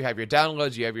analytics. You have your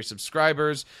downloads, you have your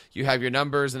subscribers, you have your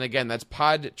numbers. And again, that's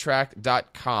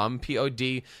podtrac.com,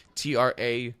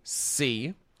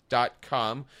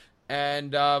 podtrac.com.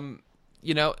 And,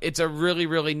 it's a really,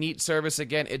 really neat service.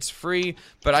 Again, it's free,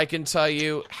 but I can tell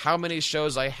you how many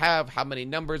shows I have, how many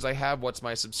numbers I have, what's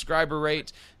my subscriber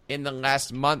rate in the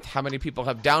last month, how many people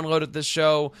have downloaded the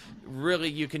show. Really,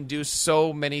 you can do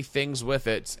so many things with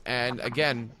it. And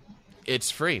again,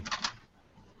 it's free.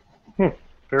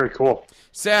 Very cool.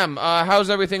 Sam, how's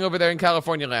everything over there in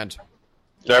California land?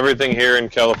 So everything here in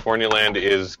California land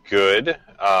is good.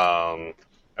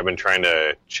 I've been trying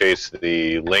to chase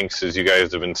the links as you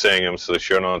guys have been saying them, so the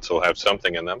show notes will have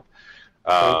something in them.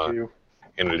 Thank you.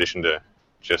 In addition to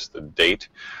just the date.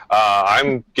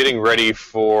 I'm getting ready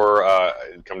for,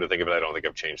 come to think of it, I don't think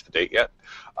I've changed the date yet.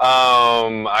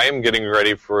 I am getting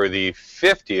ready for the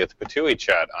 50th Patui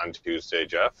chat on Tuesday,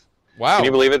 Jeff. Wow. Can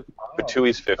you believe it? Wow.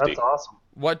 Patui's 50. That's awesome.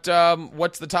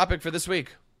 What's the topic for this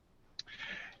week?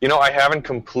 I haven't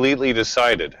completely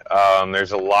decided.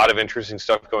 There's a lot of interesting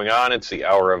stuff going on. It's the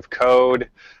Hour of Code.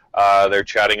 They're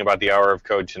chatting about the Hour of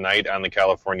Code tonight on the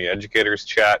California Educators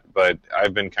chat, but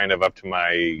I've been kind of up to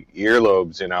my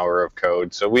earlobes in Hour of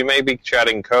Code. So we may be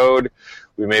chatting code.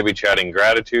 We may be chatting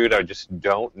gratitude. I just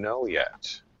don't know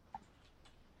yet.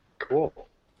 Cool.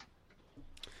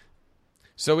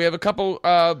 So we have a couple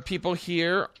people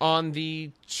here on the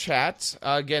chat.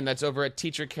 Again, that's over at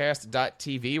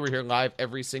teachercast.tv. We're here live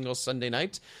every single Sunday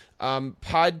night.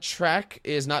 Podtrac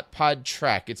is not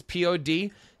Podtrac. It's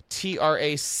podtrac.com.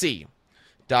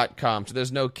 So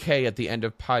there's no K at the end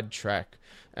of Podtrac.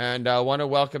 And I want to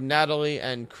welcome Natalie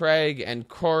and Craig and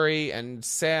Corey and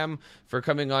Sam for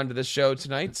coming on to the show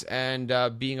tonight and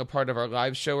being a part of our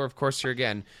live show. We're, of course, here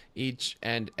again each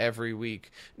and every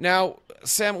week. Now,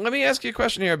 Sam, let me ask you a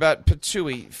question here about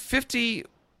Patui. 50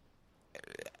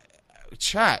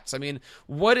 chats. I mean,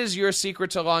 what is your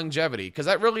secret to longevity? Because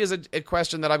that really is a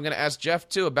question that I'm going to ask Jeff,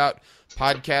 too, about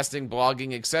podcasting,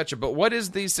 blogging, etc. But what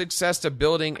is the success to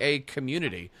building a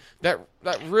community? That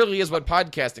really is what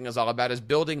podcasting is all about, is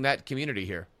building that community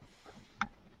here.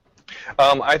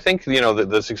 I think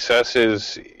the success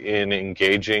is in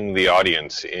engaging the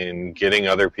audience, in getting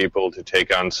other people to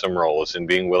take on some roles, and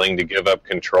being willing to give up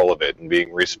control of it, and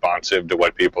being responsive to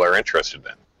what people are interested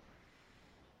in.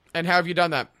 And how have you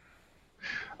done that?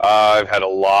 I've had a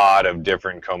lot of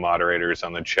different co-moderators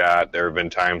on the chat. There have been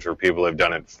times where people have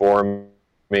done it for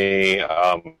me.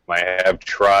 I have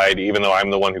tried, even though I'm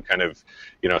the one who kind of,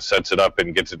 sets it up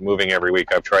and gets it moving every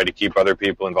week, I've tried to keep other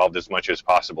people involved as much as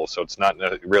possible. So it's not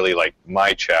really like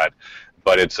my chat,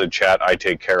 but it's a chat I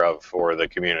take care of for the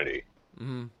community.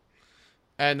 Mm-hmm.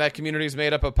 And that community is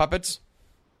made up of puppets?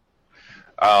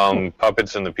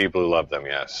 Puppets and the people who love them,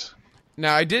 yes.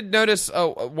 Now, I did notice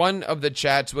one of the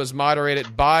chats was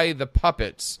moderated by the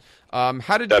puppets.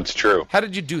 That's true. How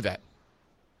did you do that?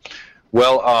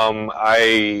 Well,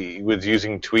 I was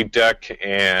using TweetDeck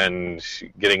and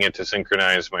getting it to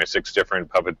synchronize my 6 different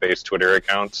puppet-based Twitter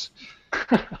accounts.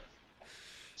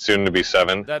 Soon to be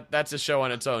 7. That's a show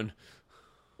on its own.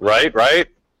 Right?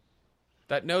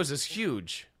 That nose is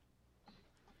huge.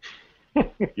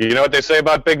 You know what they say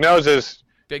about big noses?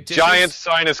 Big tissues? Giant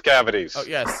sinus cavities. Oh,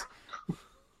 yes.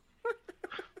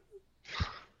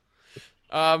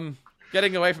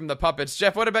 Getting away from the puppets.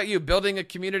 Jeff, what about you? Building a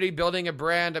community, building a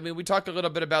brand. I mean, we talked a little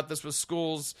bit about this with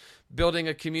schools, building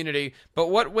a community, but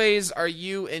what ways are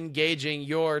you engaging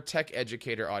your tech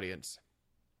educator audience?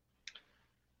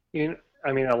 A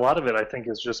lot of it, I think,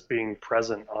 is just being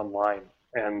present online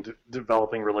and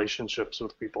developing relationships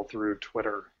with people through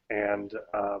Twitter and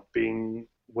being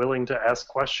willing to ask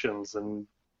questions and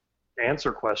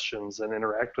answer questions and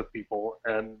interact with people.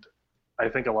 And I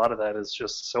think a lot of that is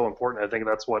just so important. I think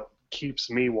that's what keeps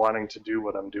me wanting to do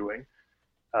what I'm doing,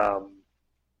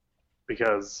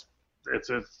 because that's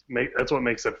what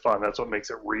makes it fun. That's what makes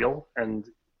it real. And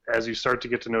as you start to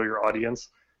get to know your audience,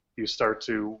 you start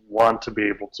to want to be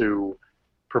able to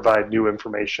provide new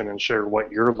information and share what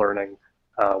you're learning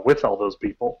with all those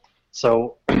people.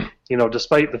 So,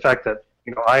 despite the fact that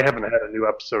I haven't had a new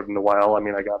episode in a while. I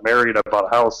mean, I got married, I bought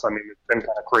a house. I mean, it's been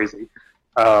kind of crazy.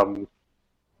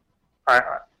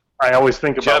 I always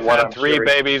think about Jeff what had I'm 3 sharing.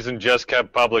 babies and just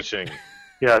kept publishing.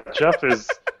 Yeah, Jeff is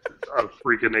a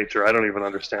freak of nature. I don't even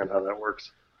understand how that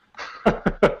works.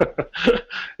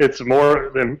 It's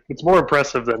more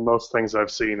impressive than most things I've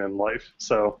seen in life.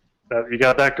 So you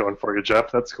got that going for you,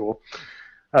 Jeff. That's cool.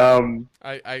 I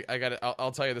got it.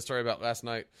 I'll tell you the story about last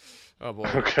night. Oh boy.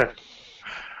 Okay.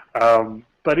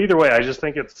 But either way, I just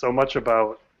think it's so much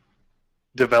about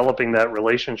developing that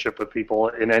relationship with people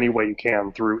in any way you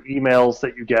can, through emails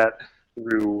that you get,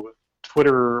 through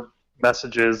Twitter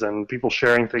messages and people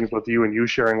sharing things with you and you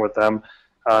sharing with them,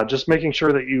 just making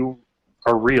sure that you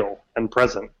are real and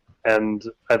present. And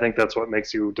I think that's what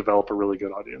makes you develop a really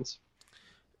good audience.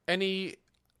 Any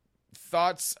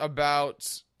thoughts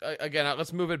about, again,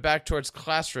 let's move it back towards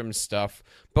classroom stuff,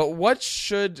 but what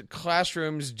should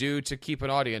classrooms do to keep an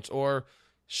audience? Or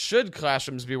should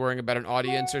classrooms be worrying about an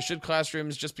audience, or should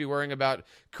classrooms just be worrying about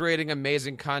creating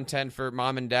amazing content for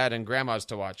mom and dad and grandmas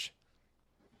to watch?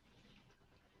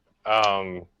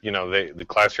 The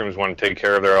classrooms want to take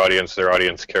care of their audience. Their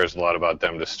audience cares a lot about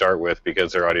them to start with,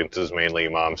 because their audience is mainly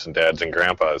moms and dads and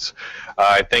grandpas.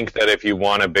 I think that if you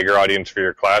want a bigger audience for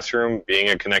your classroom, being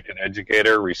a connected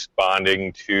educator,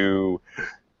 responding to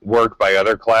work by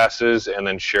other classes, and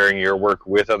then sharing your work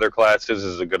with other classes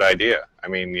is a good idea. I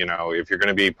mean, if you're going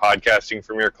to be podcasting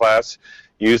from your class,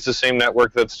 use the same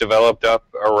network that's developed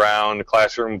up around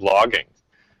classroom blogging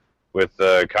with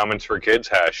the Comments for Kids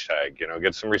hashtag.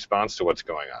 Get some response to what's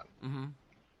going on. Mm-hmm.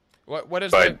 What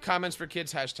is the Comments for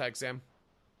Kids hashtag, Sam?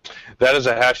 That is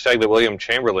a hashtag that William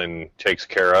Chamberlain takes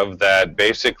care of, that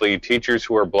basically teachers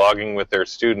who are blogging with their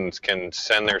students can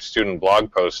send their student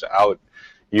blog posts out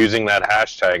using that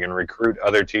hashtag and recruit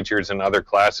other teachers in other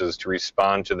classes to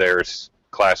respond to their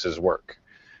class's work.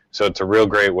 So it's a real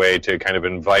great way to kind of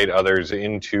invite others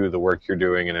into the work you're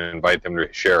doing and invite them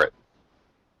to share it.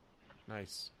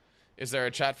 Nice. Is there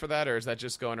a chat for that, or is that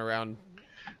just going around?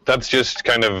 That's just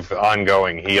kind of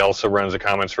ongoing. He also runs a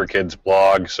Comments for Kids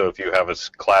blog, so if you have a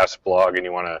class blog and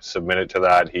you want to submit it to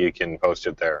that, he can post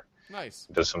it there. Nice.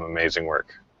 Does some amazing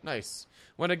work. Nice.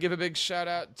 Want to give a big shout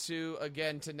out to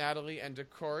Natalie and to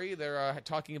Corey. They're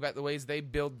talking about the ways they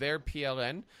build their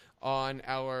PLN on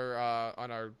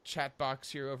our chat box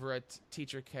here over at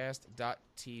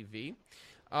teachercast.tv.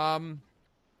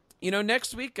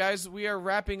 Next week, guys, we are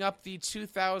wrapping up the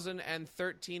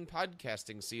 2013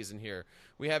 podcasting season here.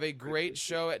 We have a great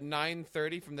show at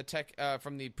 9:30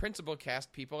 from the Principal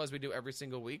Cast people, as we do every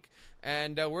single week.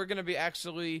 And we're going to be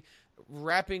actually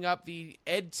wrapping up the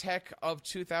EdTech of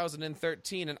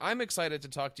 2013, and I'm excited to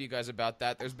talk to you guys about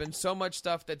that. There's been so much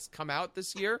stuff that's come out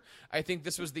this year. I think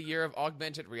this was the year of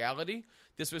augmented reality.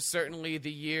 This was certainly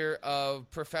the year of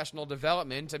professional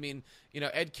development. I mean,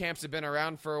 ed camps have been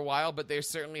around for a while, but they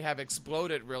certainly have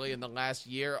exploded really in the last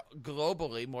year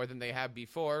globally more than they have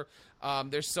before.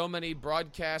 There's so many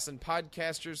broadcasts and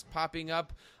podcasters popping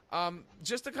up.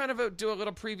 Just to kind of do a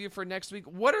little preview for next week,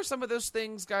 what are some of those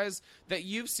things, guys, that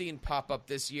you've seen pop up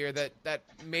this year that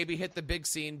maybe hit the big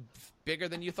scene bigger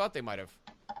than you thought they might have?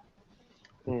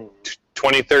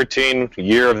 2013,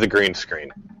 year of the green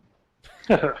screen.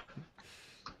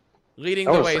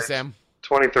 Leading the way, Sam.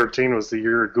 2013 was the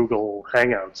year of Google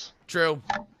Hangouts. True.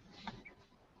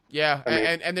 Yeah,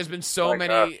 and there's been so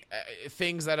many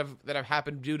things that have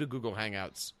happened due to Google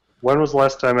Hangouts. When was the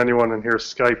last time anyone in here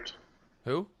Skyped?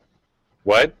 Who?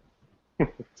 What?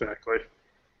 Exactly.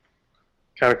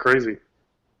 Kind of crazy.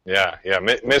 Yeah.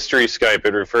 Mystery Skype.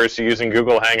 It refers to using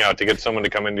Google Hangout to get someone to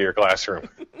come into your classroom.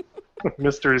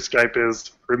 Mystery Skype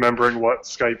is remembering what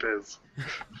Skype is.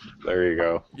 There you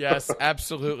go. Yes,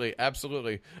 absolutely. It's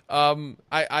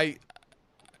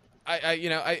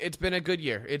been a good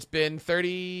year. It's been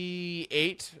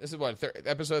 38. This is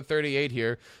episode 38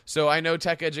 here. So I know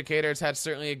Tech Educators had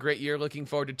certainly a great year. Looking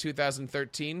forward to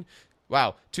 2013.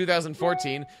 Wow,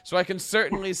 2014. So I can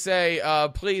certainly say,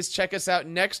 please check us out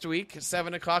next week,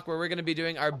 7 o'clock, where we're going to be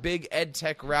doing our big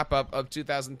EdTech wrap-up of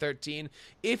 2013.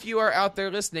 If you are out there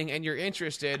listening and you're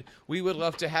interested, we would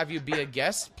love to have you be a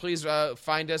guest. Please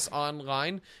find us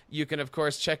online. You can, of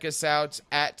course, check us out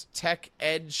at Tech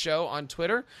Ed Show on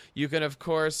Twitter. You can, of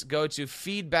course, go to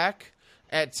feedback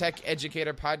at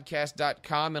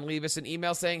techeducatorpodcast.com and leave us an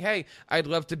email saying, hey, I'd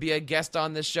love to be a guest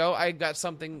on this show. I got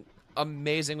something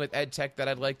amazing with EdTech that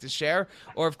I'd like to share.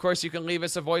 Or, of course, you can leave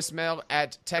us a voicemail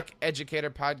at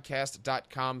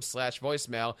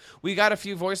techeducatorpodcast.com/voicemail. We got a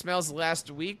few voicemails last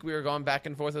week. We were going back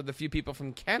and forth with a few people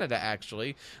from Canada,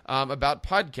 actually, about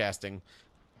podcasting.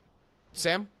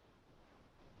 Sam?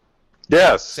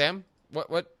 Yes. Sam?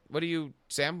 What are you,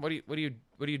 Sam? What are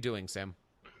you doing, Sam?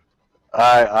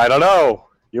 I don't know.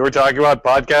 You were talking about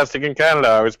podcasting in Canada.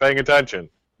 I was paying attention.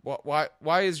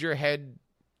 Why is your head...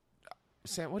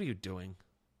 Sam, what are you doing?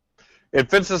 It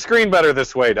fits the screen better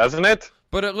this way, doesn't it?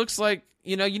 But it looks like,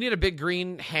 you need a big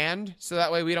green hand, so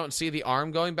that way we don't see the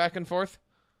arm going back and forth.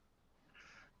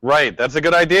 Right, that's a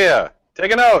good idea.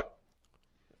 Take a note.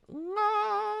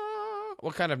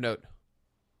 What kind of note?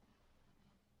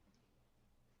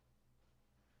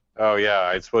 Oh, yeah,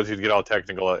 I suppose you'd get all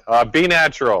technical. Be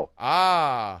natural.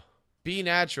 Be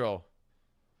natural.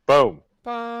 Boom.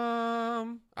 I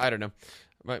don't know.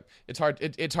 But it's hard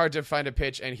to find a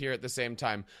pitch and hear at the same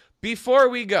time. Before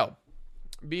we go,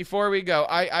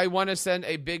 I want to send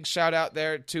a big shout out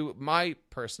there to my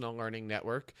personal learning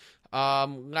network.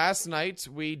 Last night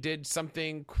we did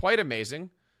something quite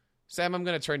amazing. Sam, I'm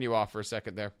going to turn you off for a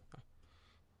second there,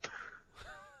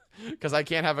 because I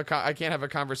can't have a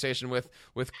conversation with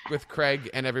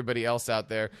Craig and everybody else out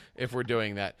there if we're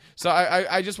doing that. So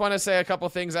I just want to say a couple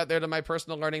things out there to my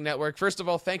personal learning network. First of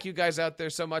all, thank you guys out there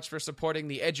so much for supporting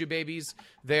the EduBabies.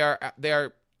 They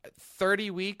are 30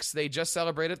 weeks. They just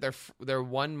celebrated their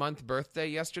 1 month birthday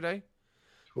yesterday.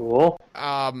 Cool.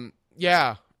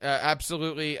 Yeah.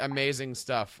 Absolutely amazing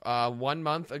stuff. 1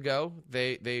 month ago,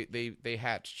 they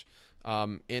hatched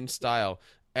in style.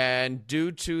 And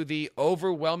due to the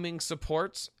overwhelming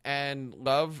support and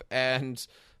love, and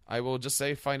I will just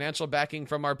say financial backing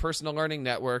from our personal learning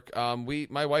network,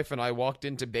 my wife and I walked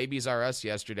into Babies R Us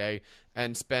yesterday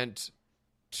and spent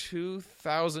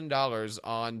 $2,000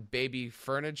 on baby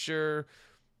furniture,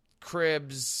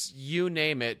 cribs, you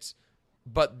name it.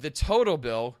 But the total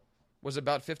bill was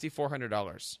about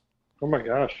 $5,400. Oh my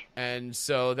gosh. And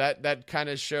so that kind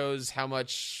of shows how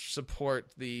much support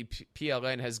the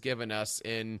PLN has given us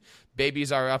in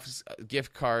Babies R Us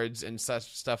gift cards and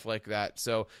such stuff like that.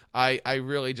 So I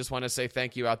really just want to say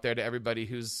thank you out there to everybody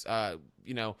who's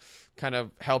kind of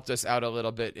helped us out a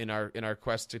little bit in our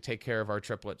quest to take care of our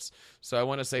triplets. So I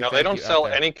want to say now, they don't sell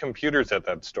any computers at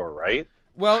that store, right?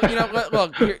 Well,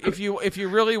 look, if you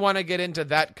really want to get into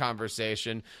that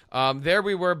conversation, there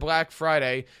we were Black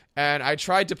Friday, and I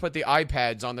tried to put the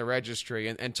iPads on the registry,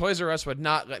 and Toys R Us would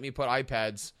not let me put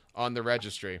iPads on the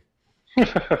registry.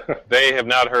 They have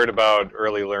not heard about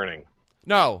early learning.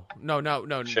 No.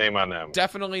 Shame on them.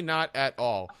 Definitely not at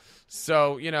all.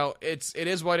 So, it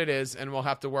is what it is, and we'll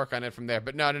have to work on it from there.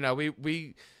 But no.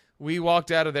 We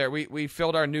walked out of there. We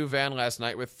filled our new van last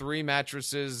night with 3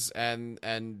 mattresses and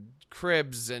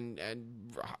cribs and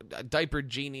diaper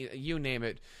genie, you name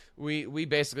it. We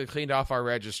basically cleaned off our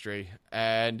registry,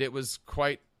 and it was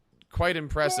quite quite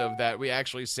impressive that we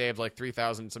actually saved like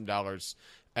 $3,000 some dollars.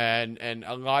 And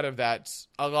a lot of that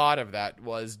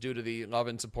was due to the love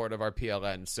and support of our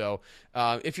PLN. So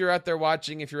if you're out there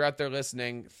watching, if you're out there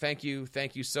listening, thank you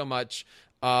so much.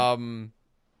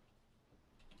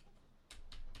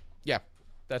 Yeah,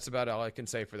 that's about all I can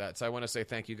say for that. So I want to say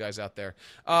thank you guys out there.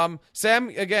 Sam,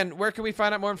 again, where can we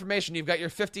find out more information? You've got your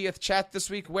 50th chat this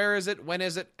week. Where is it? When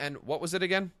is it? And what was it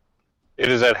again? It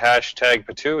is at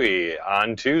 #Patooey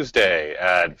on Tuesday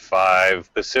at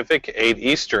 5 Pacific, 8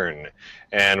 Eastern.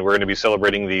 And we're going to be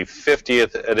celebrating the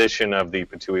 50th edition of the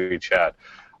Patooey Chat.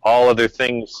 All other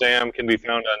things, Sam, can be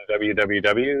found on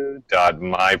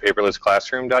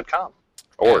www.mypaperlessclassroom.com.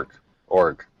 Org.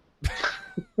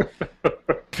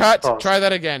 Cut. Oh. Try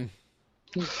that again.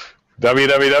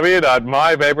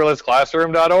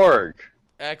 www.mypaperlessclassroom.org.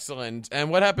 Excellent. And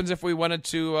what happens if we wanted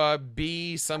to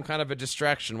be some kind of a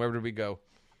distraction? Where would we go?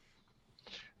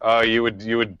 You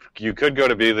could go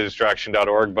to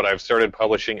bethedistraction.org, but I've started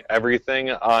publishing everything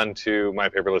onto My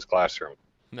Paperless Classroom.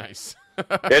 Nice.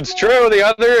 It's true. The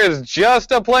other is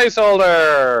just a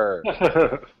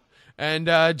placeholder. And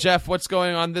Jeff, what's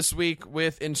going on this week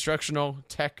with Instructional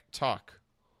Tech Talk?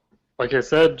 Like I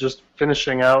said, just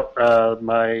finishing out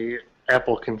my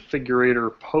Apple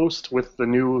Configurator post with the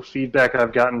new feedback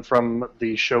I've gotten from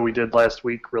the show we did last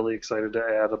week. Really excited to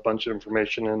add a bunch of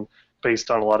information in based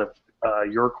on a lot of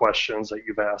your questions that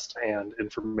you've asked and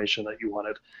information that you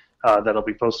wanted. That'll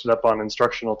be posted up on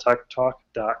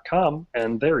instructionaltechtalk.com,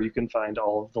 and there you can find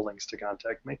all of the links to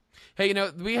contact me. Hey,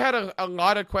 we had a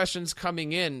lot of questions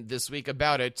coming in this week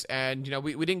about it, and,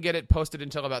 we didn't get it posted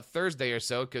until about Thursday or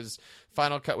so because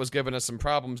Final Cut was giving us some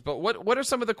problems. But what are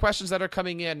some of the questions that are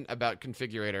coming in about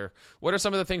Configurator? What are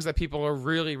some of the things that people are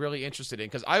really, really interested in?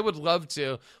 Because I would love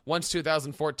to, once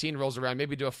 2014 rolls around,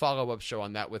 maybe do a follow-up show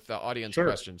on that with the audience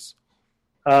questions.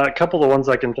 A couple of ones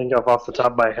I can think of off the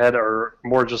top of my head are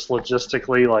more just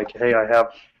logistically, like, hey, I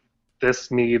have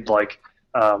this need, like,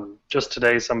 just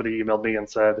today somebody emailed me and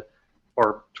said,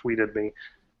 or tweeted me,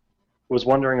 was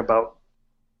wondering about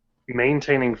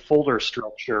maintaining folder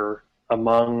structure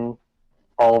among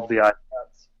all of the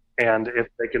iPads, and if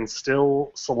they can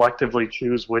still selectively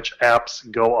choose which apps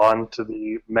go on to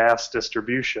the mass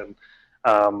distribution,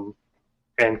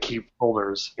 and keep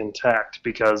folders intact,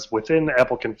 because within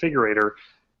Apple Configurator,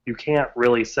 you can't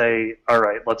really say, all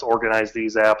right, let's organize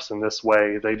these apps in this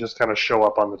way. They just kind of show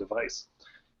up on the device.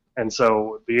 And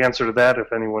so the answer to that,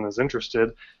 if anyone is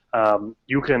interested,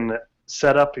 you can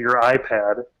set up your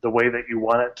iPad the way that you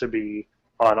want it to be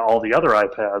on all the other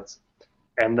iPads,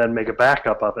 and then make a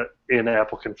backup of it in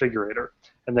Apple Configurator,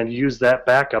 and then use that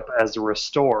backup as a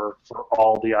restore for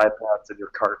all the iPads in your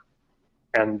cart.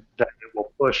 And then it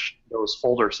will push those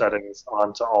folder settings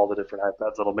onto all the different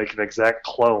iPads. It'll make an exact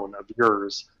clone of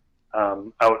yours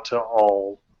out to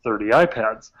all 30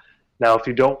 iPads. Now, if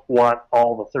you don't want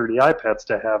all the 30 iPads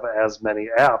to have as many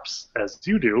apps as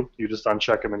you do, you just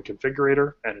uncheck them in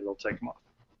Configurator, and it'll take them off.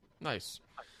 Nice.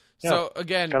 Yeah, so,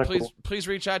 again, please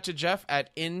reach out to Jeff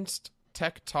at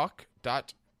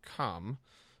insttechtalk.com.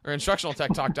 or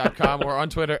instructionaltechtalk.com, or on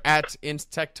Twitter at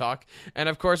insttechtalk. And,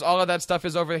 of course, all of that stuff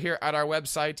is over here at our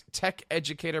website,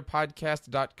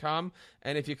 techeducatorpodcast.com.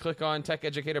 And if you click on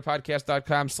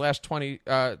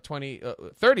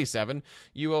techeducatorpodcast.com/2037,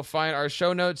 you will find our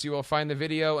show notes, you will find the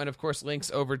video, and, of course, links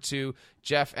over to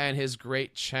Jeff and his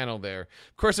great channel there.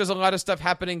 Of course, there's a lot of stuff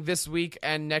happening this week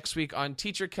and next week on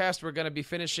TeacherCast. We're going to be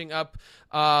finishing up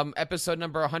episode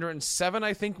number 107,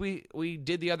 I think we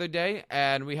did the other day,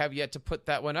 and we have yet to put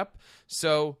that one up.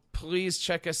 So please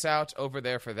check us out over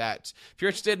there for that. If you're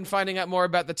interested in finding out more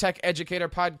about the Tech Educator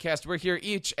Podcast, we're here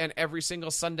each and every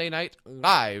single Sunday night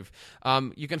live.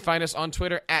 You can find us on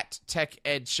Twitter at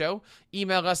TechEdShow.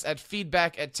 Email us at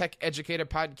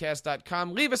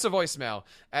feedback@techeducatorpodcast.com. Leave us a voicemail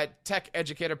at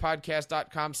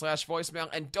techeducatorpodcast.com/voicemail.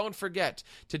 And don't forget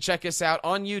to check us out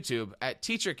on YouTube at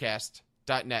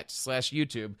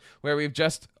teachercast.net/YouTube, where we've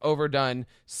just overdone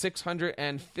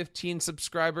 615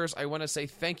 subscribers. I want to say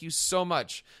thank you so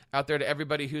much out there to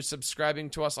everybody who's subscribing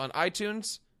to us on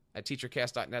iTunes at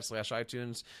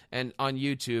teachercast.net/iTunes and on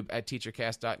YouTube at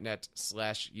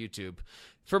teachercast.net/YouTube.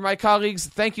 For my colleagues,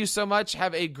 thank you so much.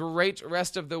 Have a great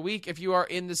rest of the week. If you are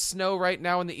in the snow right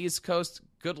now on the East Coast,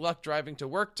 good luck driving to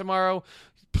work tomorrow.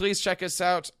 Please check us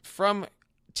out from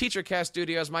TeacherCast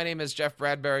Studios. My name is Jeff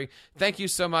Bradbury. Thank you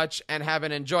so much, and have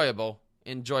an enjoyable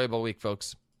week,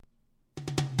 folks.